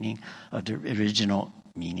full meaning of the original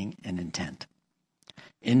meaning and intent.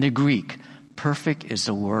 In the Greek, perfect is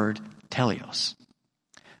the word teleos,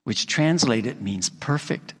 which translated means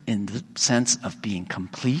perfect in the sense of being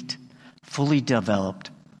complete, fully developed,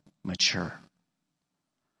 mature.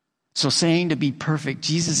 So saying to be perfect,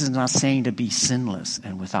 Jesus is not saying to be sinless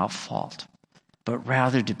and without fault, but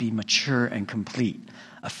rather to be mature and complete,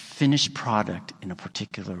 a finished product in a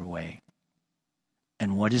particular way.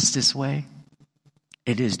 And what is this way?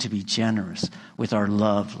 It is to be generous with our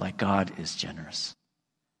love like God is generous.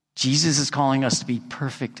 Jesus is calling us to be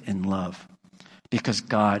perfect in love because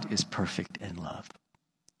God is perfect in love.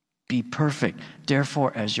 Be perfect,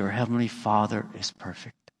 therefore, as your heavenly Father is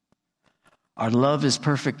perfect. Our love is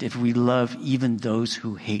perfect if we love even those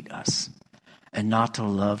who hate us, and not to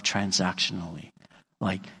love transactionally,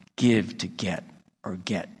 like give to get or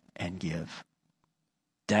get and give.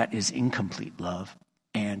 That is incomplete love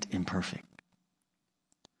and imperfect.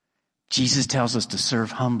 Jesus tells us to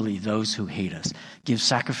serve humbly those who hate us, give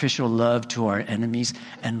sacrificial love to our enemies,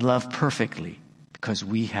 and love perfectly because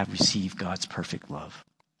we have received God's perfect love.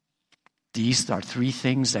 These are three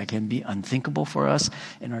things that can be unthinkable for us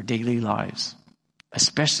in our daily lives,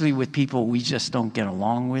 especially with people we just don't get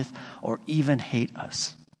along with or even hate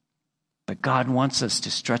us. But God wants us to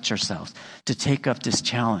stretch ourselves, to take up this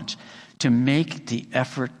challenge, to make the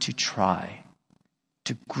effort to try,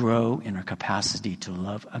 to grow in our capacity to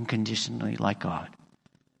love unconditionally like God,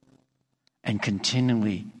 and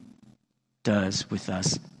continually does with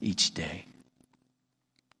us each day.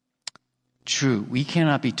 True, we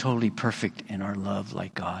cannot be totally perfect in our love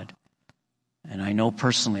like God. And I know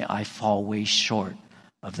personally I fall way short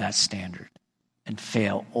of that standard and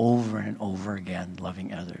fail over and over again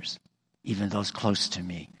loving others, even those close to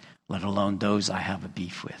me, let alone those I have a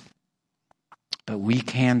beef with. But we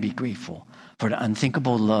can be grateful for the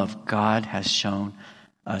unthinkable love God has shown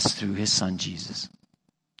us through his son Jesus.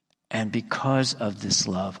 And because of this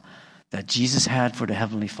love that Jesus had for the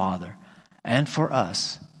Heavenly Father and for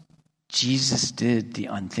us, Jesus did the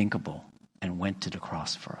unthinkable and went to the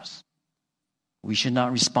cross for us. We should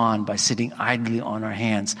not respond by sitting idly on our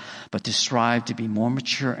hands, but to strive to be more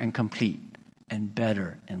mature and complete and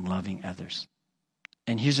better in loving others.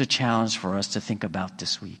 And here's a challenge for us to think about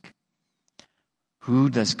this week. Who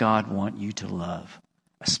does God want you to love,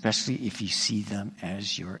 especially if you see them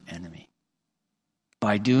as your enemy?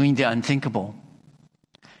 By doing the unthinkable,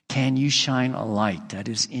 can you shine a light that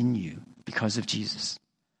is in you because of Jesus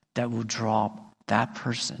that will draw that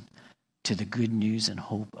person to the good news and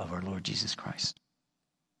hope of our Lord Jesus Christ?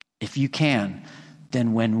 If you can,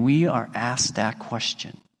 then when we are asked that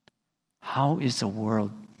question, how is the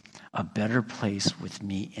world a better place with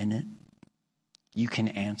me in it? You can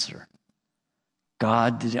answer,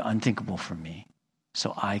 God did the unthinkable for me,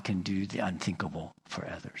 so I can do the unthinkable for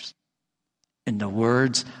others. In the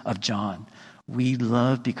words of John, we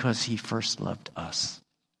love because he first loved us.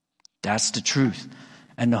 That's the truth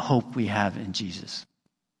and the hope we have in Jesus.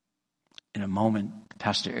 In a moment,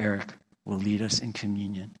 Pastor Eric will lead us in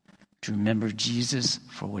communion to remember Jesus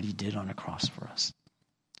for what he did on the cross for us.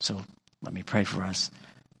 So let me pray for us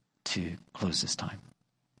to close this time.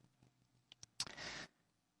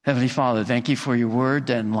 Heavenly Father, thank you for your word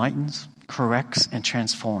that enlightens, corrects, and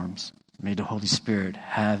transforms. May the Holy Spirit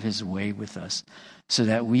have his way with us so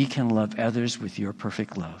that we can love others with your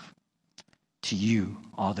perfect love. To you,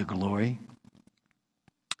 all the glory.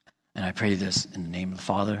 And I pray this in the name of the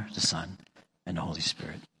Father, the Son, and the Holy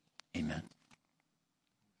Spirit. Amen.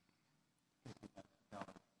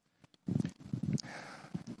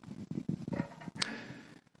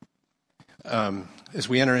 As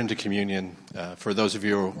we enter into communion, for those of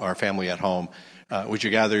you who are family at home, would you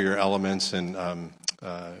gather your elements, and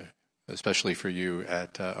especially for you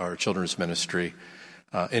at our children's ministry.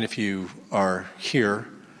 And if you are here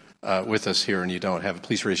with us here and you don't have it,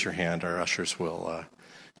 please raise your hand. Our ushers will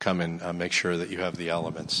come and make sure that you have the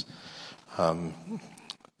elements. That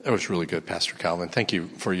was really good, Pastor Calvin. Thank you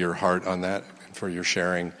for your heart on that and for your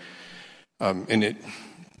sharing.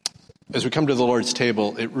 As we come to the Lord's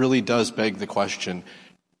table, it really does beg the question,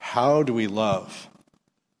 how do we love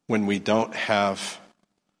when we don't have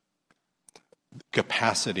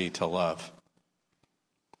capacity to love?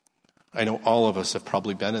 I know all of us have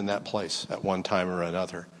probably been in that place at one time or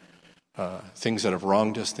another. Things that have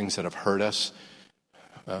wronged us, things that have hurt us,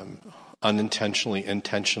 unintentionally,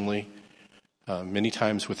 intentionally, many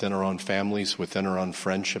times within our own families, within our own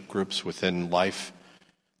friendship groups, within life.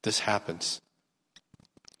 This happens.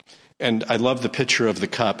 And I love the picture of the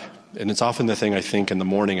cup, and it's often the thing I think in the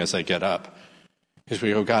morning as I get up, is we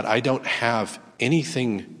go, God, I don't have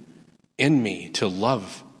anything in me to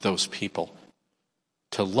love those people,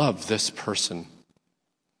 to love this person.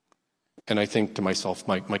 And I think to myself,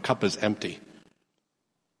 my cup is empty.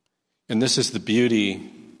 And this is the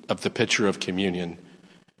beauty of the picture of communion,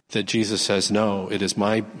 that Jesus says, no, it is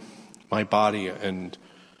my body and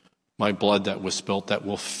my blood that was spilt that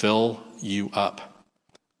will fill you up.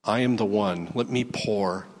 I am the one. Let me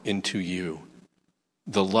pour into you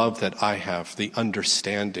the love that I have, the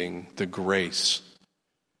understanding, the grace.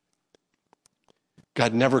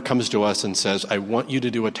 God never comes to us and says, I want you to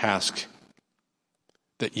do a task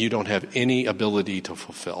that you don't have any ability to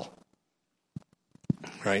fulfill.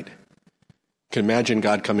 Right? You can imagine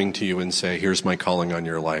God coming to you and say, here's my calling on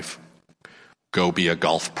your life. Go be a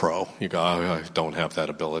golf pro. You go, oh, I don't have that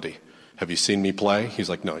ability. Have you seen me play? He's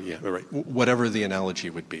like, no, yeah, right. Whatever the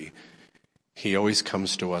analogy would be. He always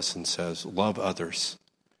comes to us and says, love others.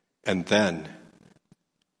 And then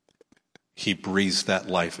he breathes that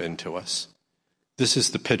life into us. This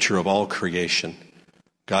is the picture of all creation.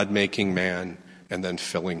 God making man and then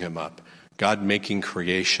filling him up. God making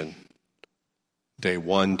creation. Day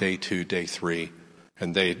 1, day 2, day 3,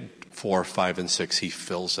 and day 4, 5, and 6, he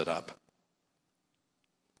fills it up.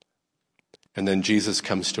 And then Jesus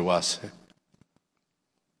comes to us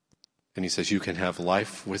and he says, you can have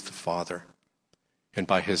life with the Father. And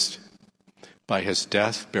by his by his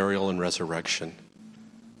death, burial, and resurrection,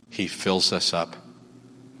 he fills us up.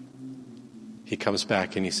 He comes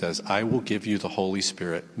back and he says, I will give you the Holy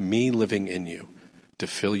Spirit, me living in you, to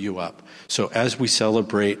fill you up. So as we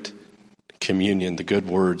celebrate communion, the good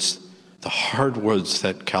words, the hard words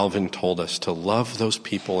that Calvin told us, to love those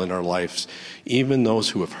people in our lives, even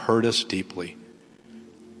those who have hurt us deeply,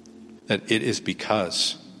 that it is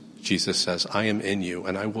because Jesus says, I am in you,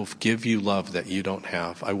 and I will give you love that you don't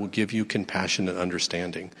have. I will give you compassion and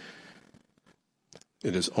understanding.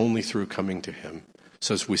 It is only through coming to him.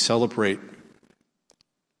 So as we celebrate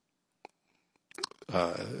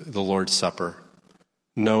the Lord's Supper,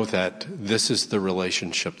 know that this is the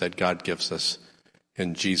relationship that God gives us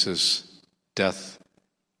in Jesus' death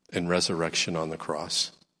and resurrection on the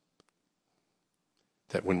cross.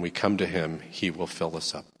 That when we come to him, he will fill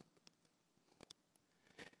us up.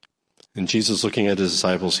 And Jesus, looking at his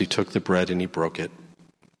disciples, he took the bread and he broke it.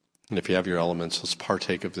 And if you have your elements, let's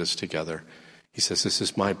partake of this together. He says, this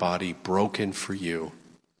is my body broken for you.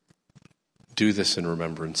 Do this in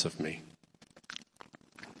remembrance of me.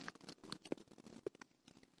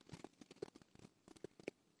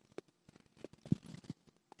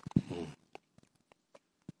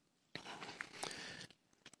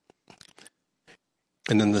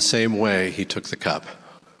 And in the same way, he took the cup.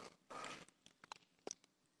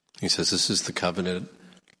 He says, this is the covenant.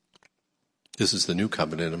 This is the new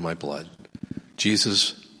covenant in my blood.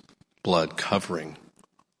 Jesus' blood covering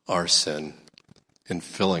our sin and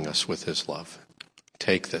filling us with his love.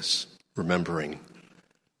 Take this, remembering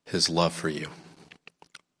his love for you.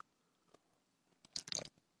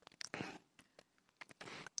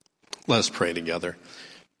 Let us pray together.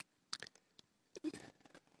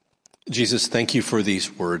 Jesus, thank you for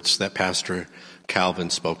these words that Pastor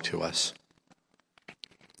Calvin spoke to us.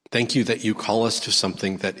 Thank you that you call us to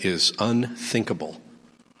something that is unthinkable.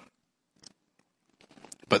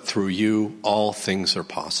 But through you, all things are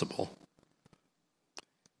possible.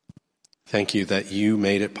 Thank you that you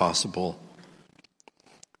made it possible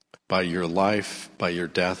by your life, by your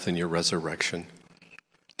death, and your resurrection.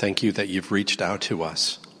 Thank you that you've reached out to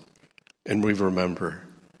us. And we remember,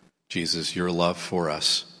 Jesus, your love for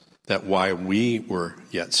us, that while we were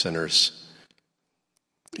yet sinners,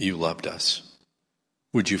 you loved us.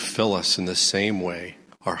 Would you fill us in the same way,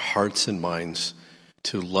 our hearts and minds,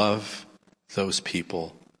 to love those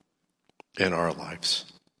people in our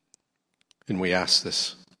lives? And we ask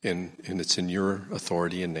this, and it's in your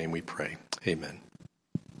authority and name we pray. Amen.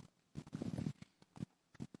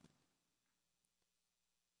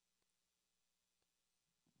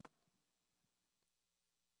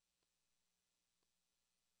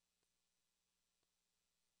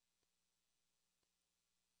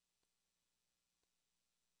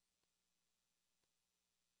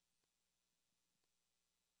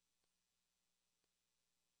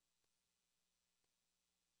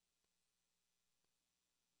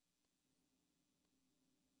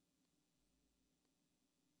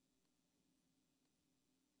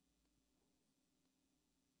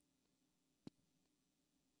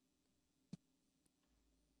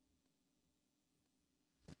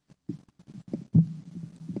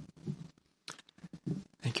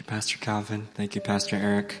 Thank you, Pastor Calvin. Thank you, Pastor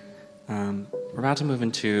Eric. We're about to move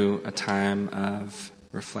into a time of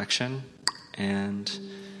reflection. And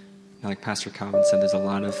like Pastor Calvin said, there's a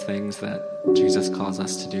lot of things that Jesus calls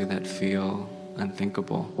us to do that feel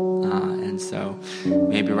unthinkable. And so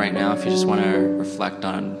maybe right now, if you just want to reflect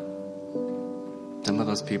on some of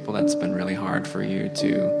those people that's been really hard for you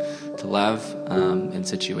to love in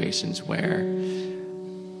situations where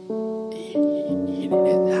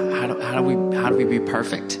how do we be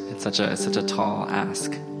perfect? It's such a tall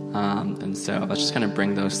ask, and so let's just kind of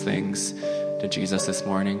bring those things to Jesus this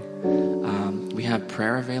morning. We have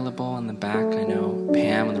prayer available in the back. I know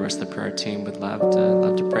Pam and the rest of the prayer team would love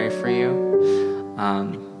to pray for you.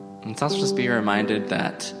 And it's also just be reminded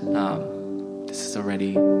that this has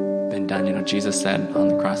already been done. You know, Jesus said on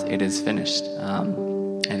the cross, "It is finished,"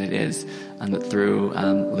 and it is. Through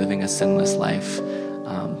living a sinless life.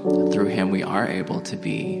 Through him, we are able to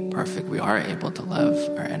be perfect. We are able to love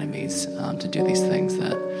our enemies, to do these things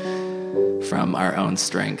that from our own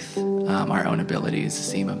strength, our own abilities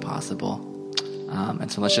seem impossible.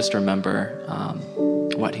 And so let's just remember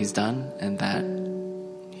what he's done and that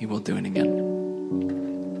he will do it again.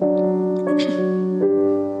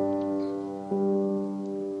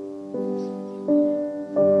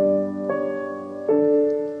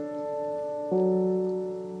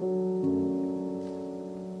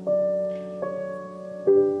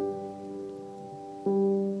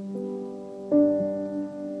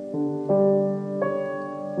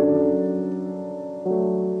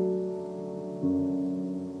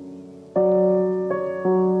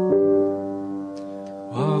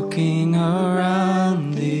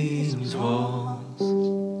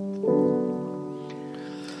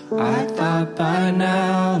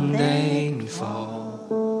 fall.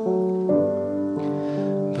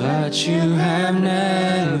 But you have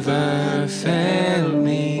never failed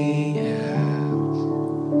me yet.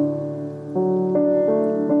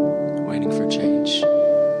 Waiting for change.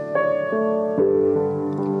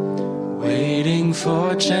 Waiting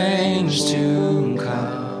for change to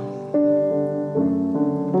come,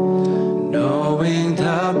 knowing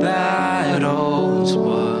the battle's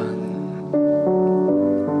won.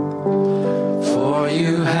 For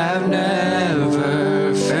you have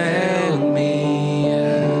never failed me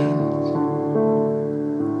yet.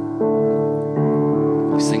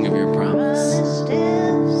 We sing of your promise.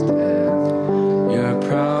 Your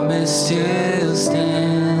promise still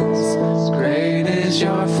stands. Great is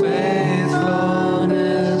your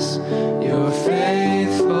faithfulness. Your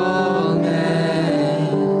faithfulness.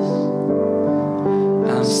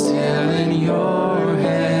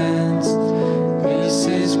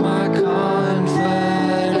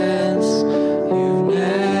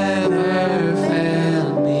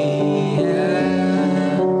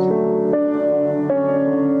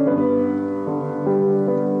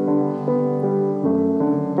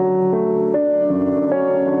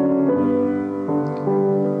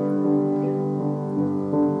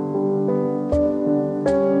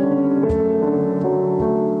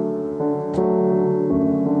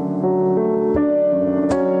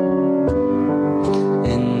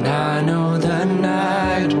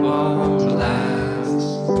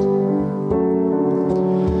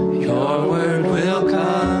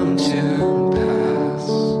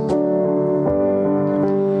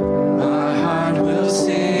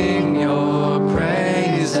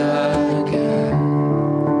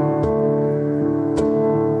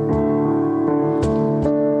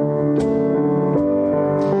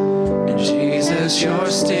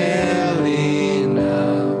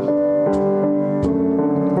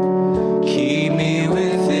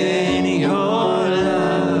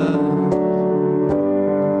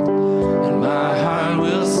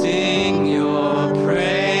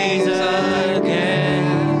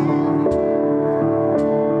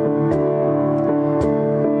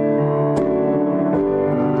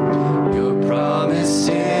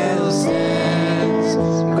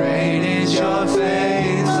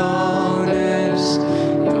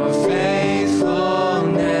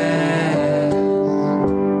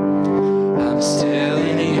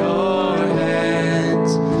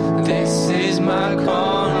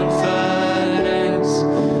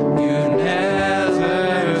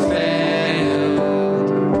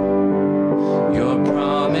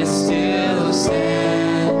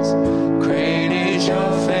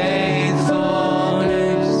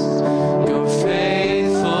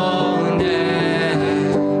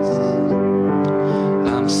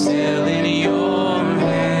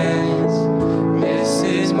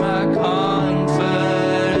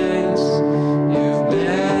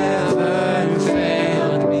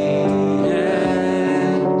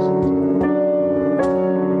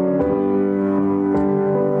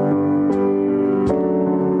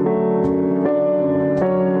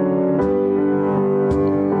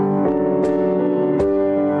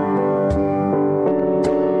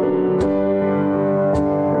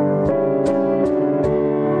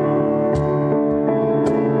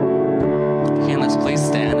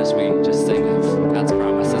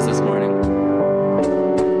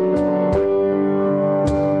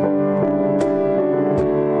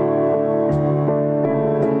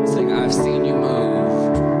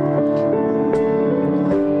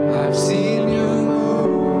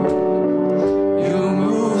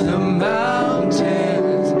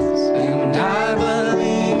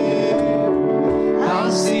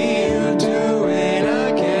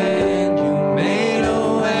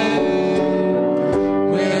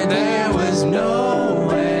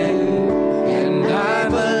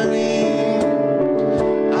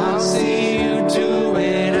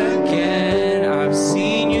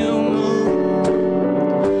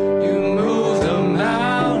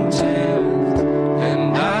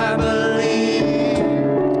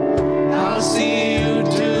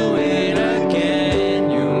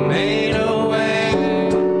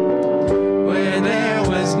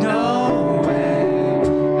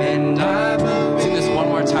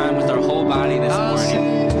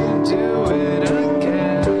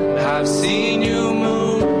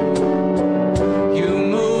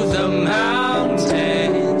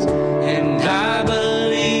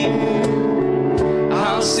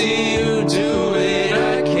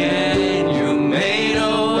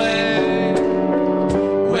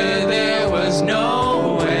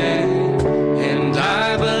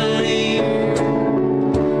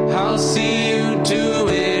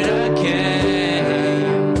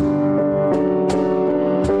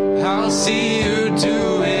 I'll see you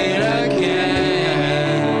do it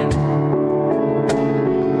again.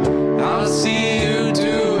 I'll see you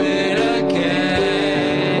do it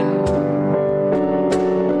again.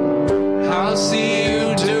 I'll see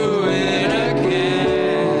you do it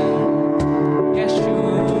again. Yes, you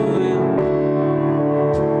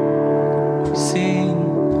will. Sing.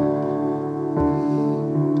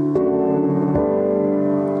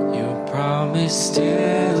 Your promise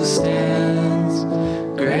still stands.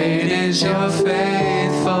 Great is your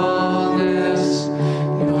faithfulness.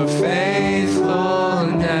 Your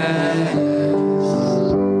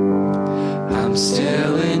faithfulness. I'm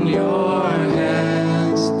still in your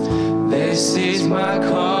hands. This is my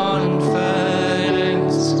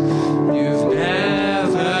confidence. You've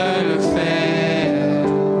never failed.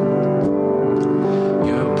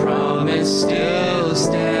 Your promise still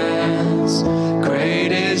stands.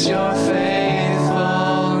 Great is your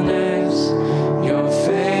faithfulness. Your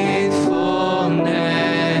faithfulness.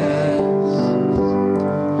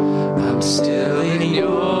 I'm still in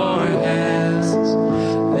your hands.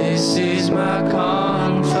 This is my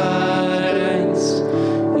confidence.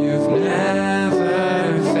 You've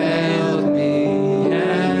never failed me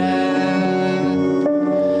yet.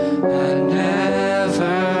 I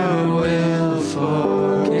never will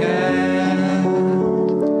forget.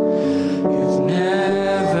 You've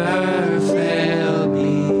never failed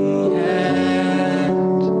me yet.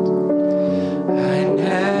 I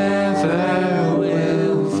never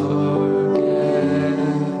will forget.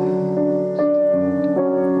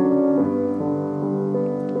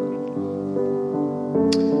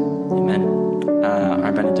 Amen.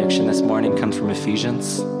 Our benediction this morning comes from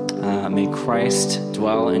Ephesians. May Christ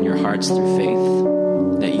dwell in your hearts through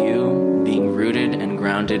faith, that you, being rooted and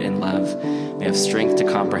grounded in love, may have strength to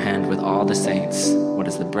comprehend with all the saints what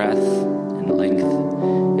is the breadth and length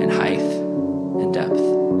and height and depth,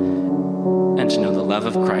 and to know the love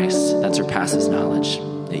of Christ that surpasses knowledge,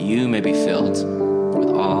 that you may be filled with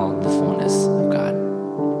all the fullness of God.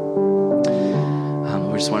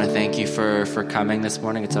 We just want to thank you for coming this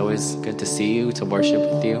morning. It's always good to see you, to worship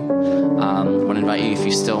with you. I want to invite you, if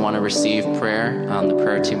you still want to receive prayer, the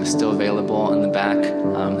prayer team is still available in the back.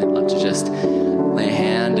 They'd love to just lay a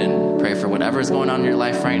hand and pray for whatever is going on in your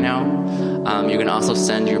life right now. You can also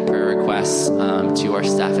send your prayer requests to our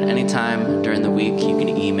staff at any time during the week. You can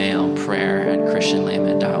email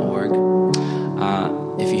prayer@christianlayman.org.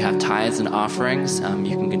 If you have tithes and offerings,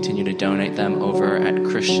 you can continue to donate them over at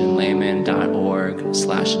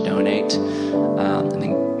christianlayman.org/donate. And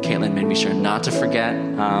then Caitlin made me sure not to forget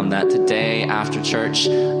that today after church,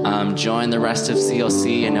 join the rest of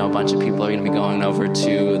CLC. I know a bunch of people are going to be going over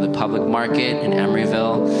to the public market in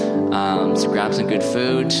Emeryville. So grab some good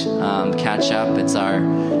food, catch up. It's our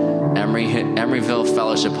Emeryville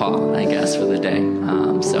Fellowship Hall, I guess, for the day.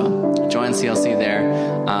 So join CLC there.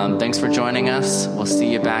 Thanks for joining us. We'll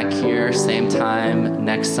see you back here, same time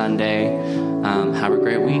next Sunday. Have a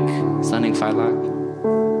great week. Sunning Philok.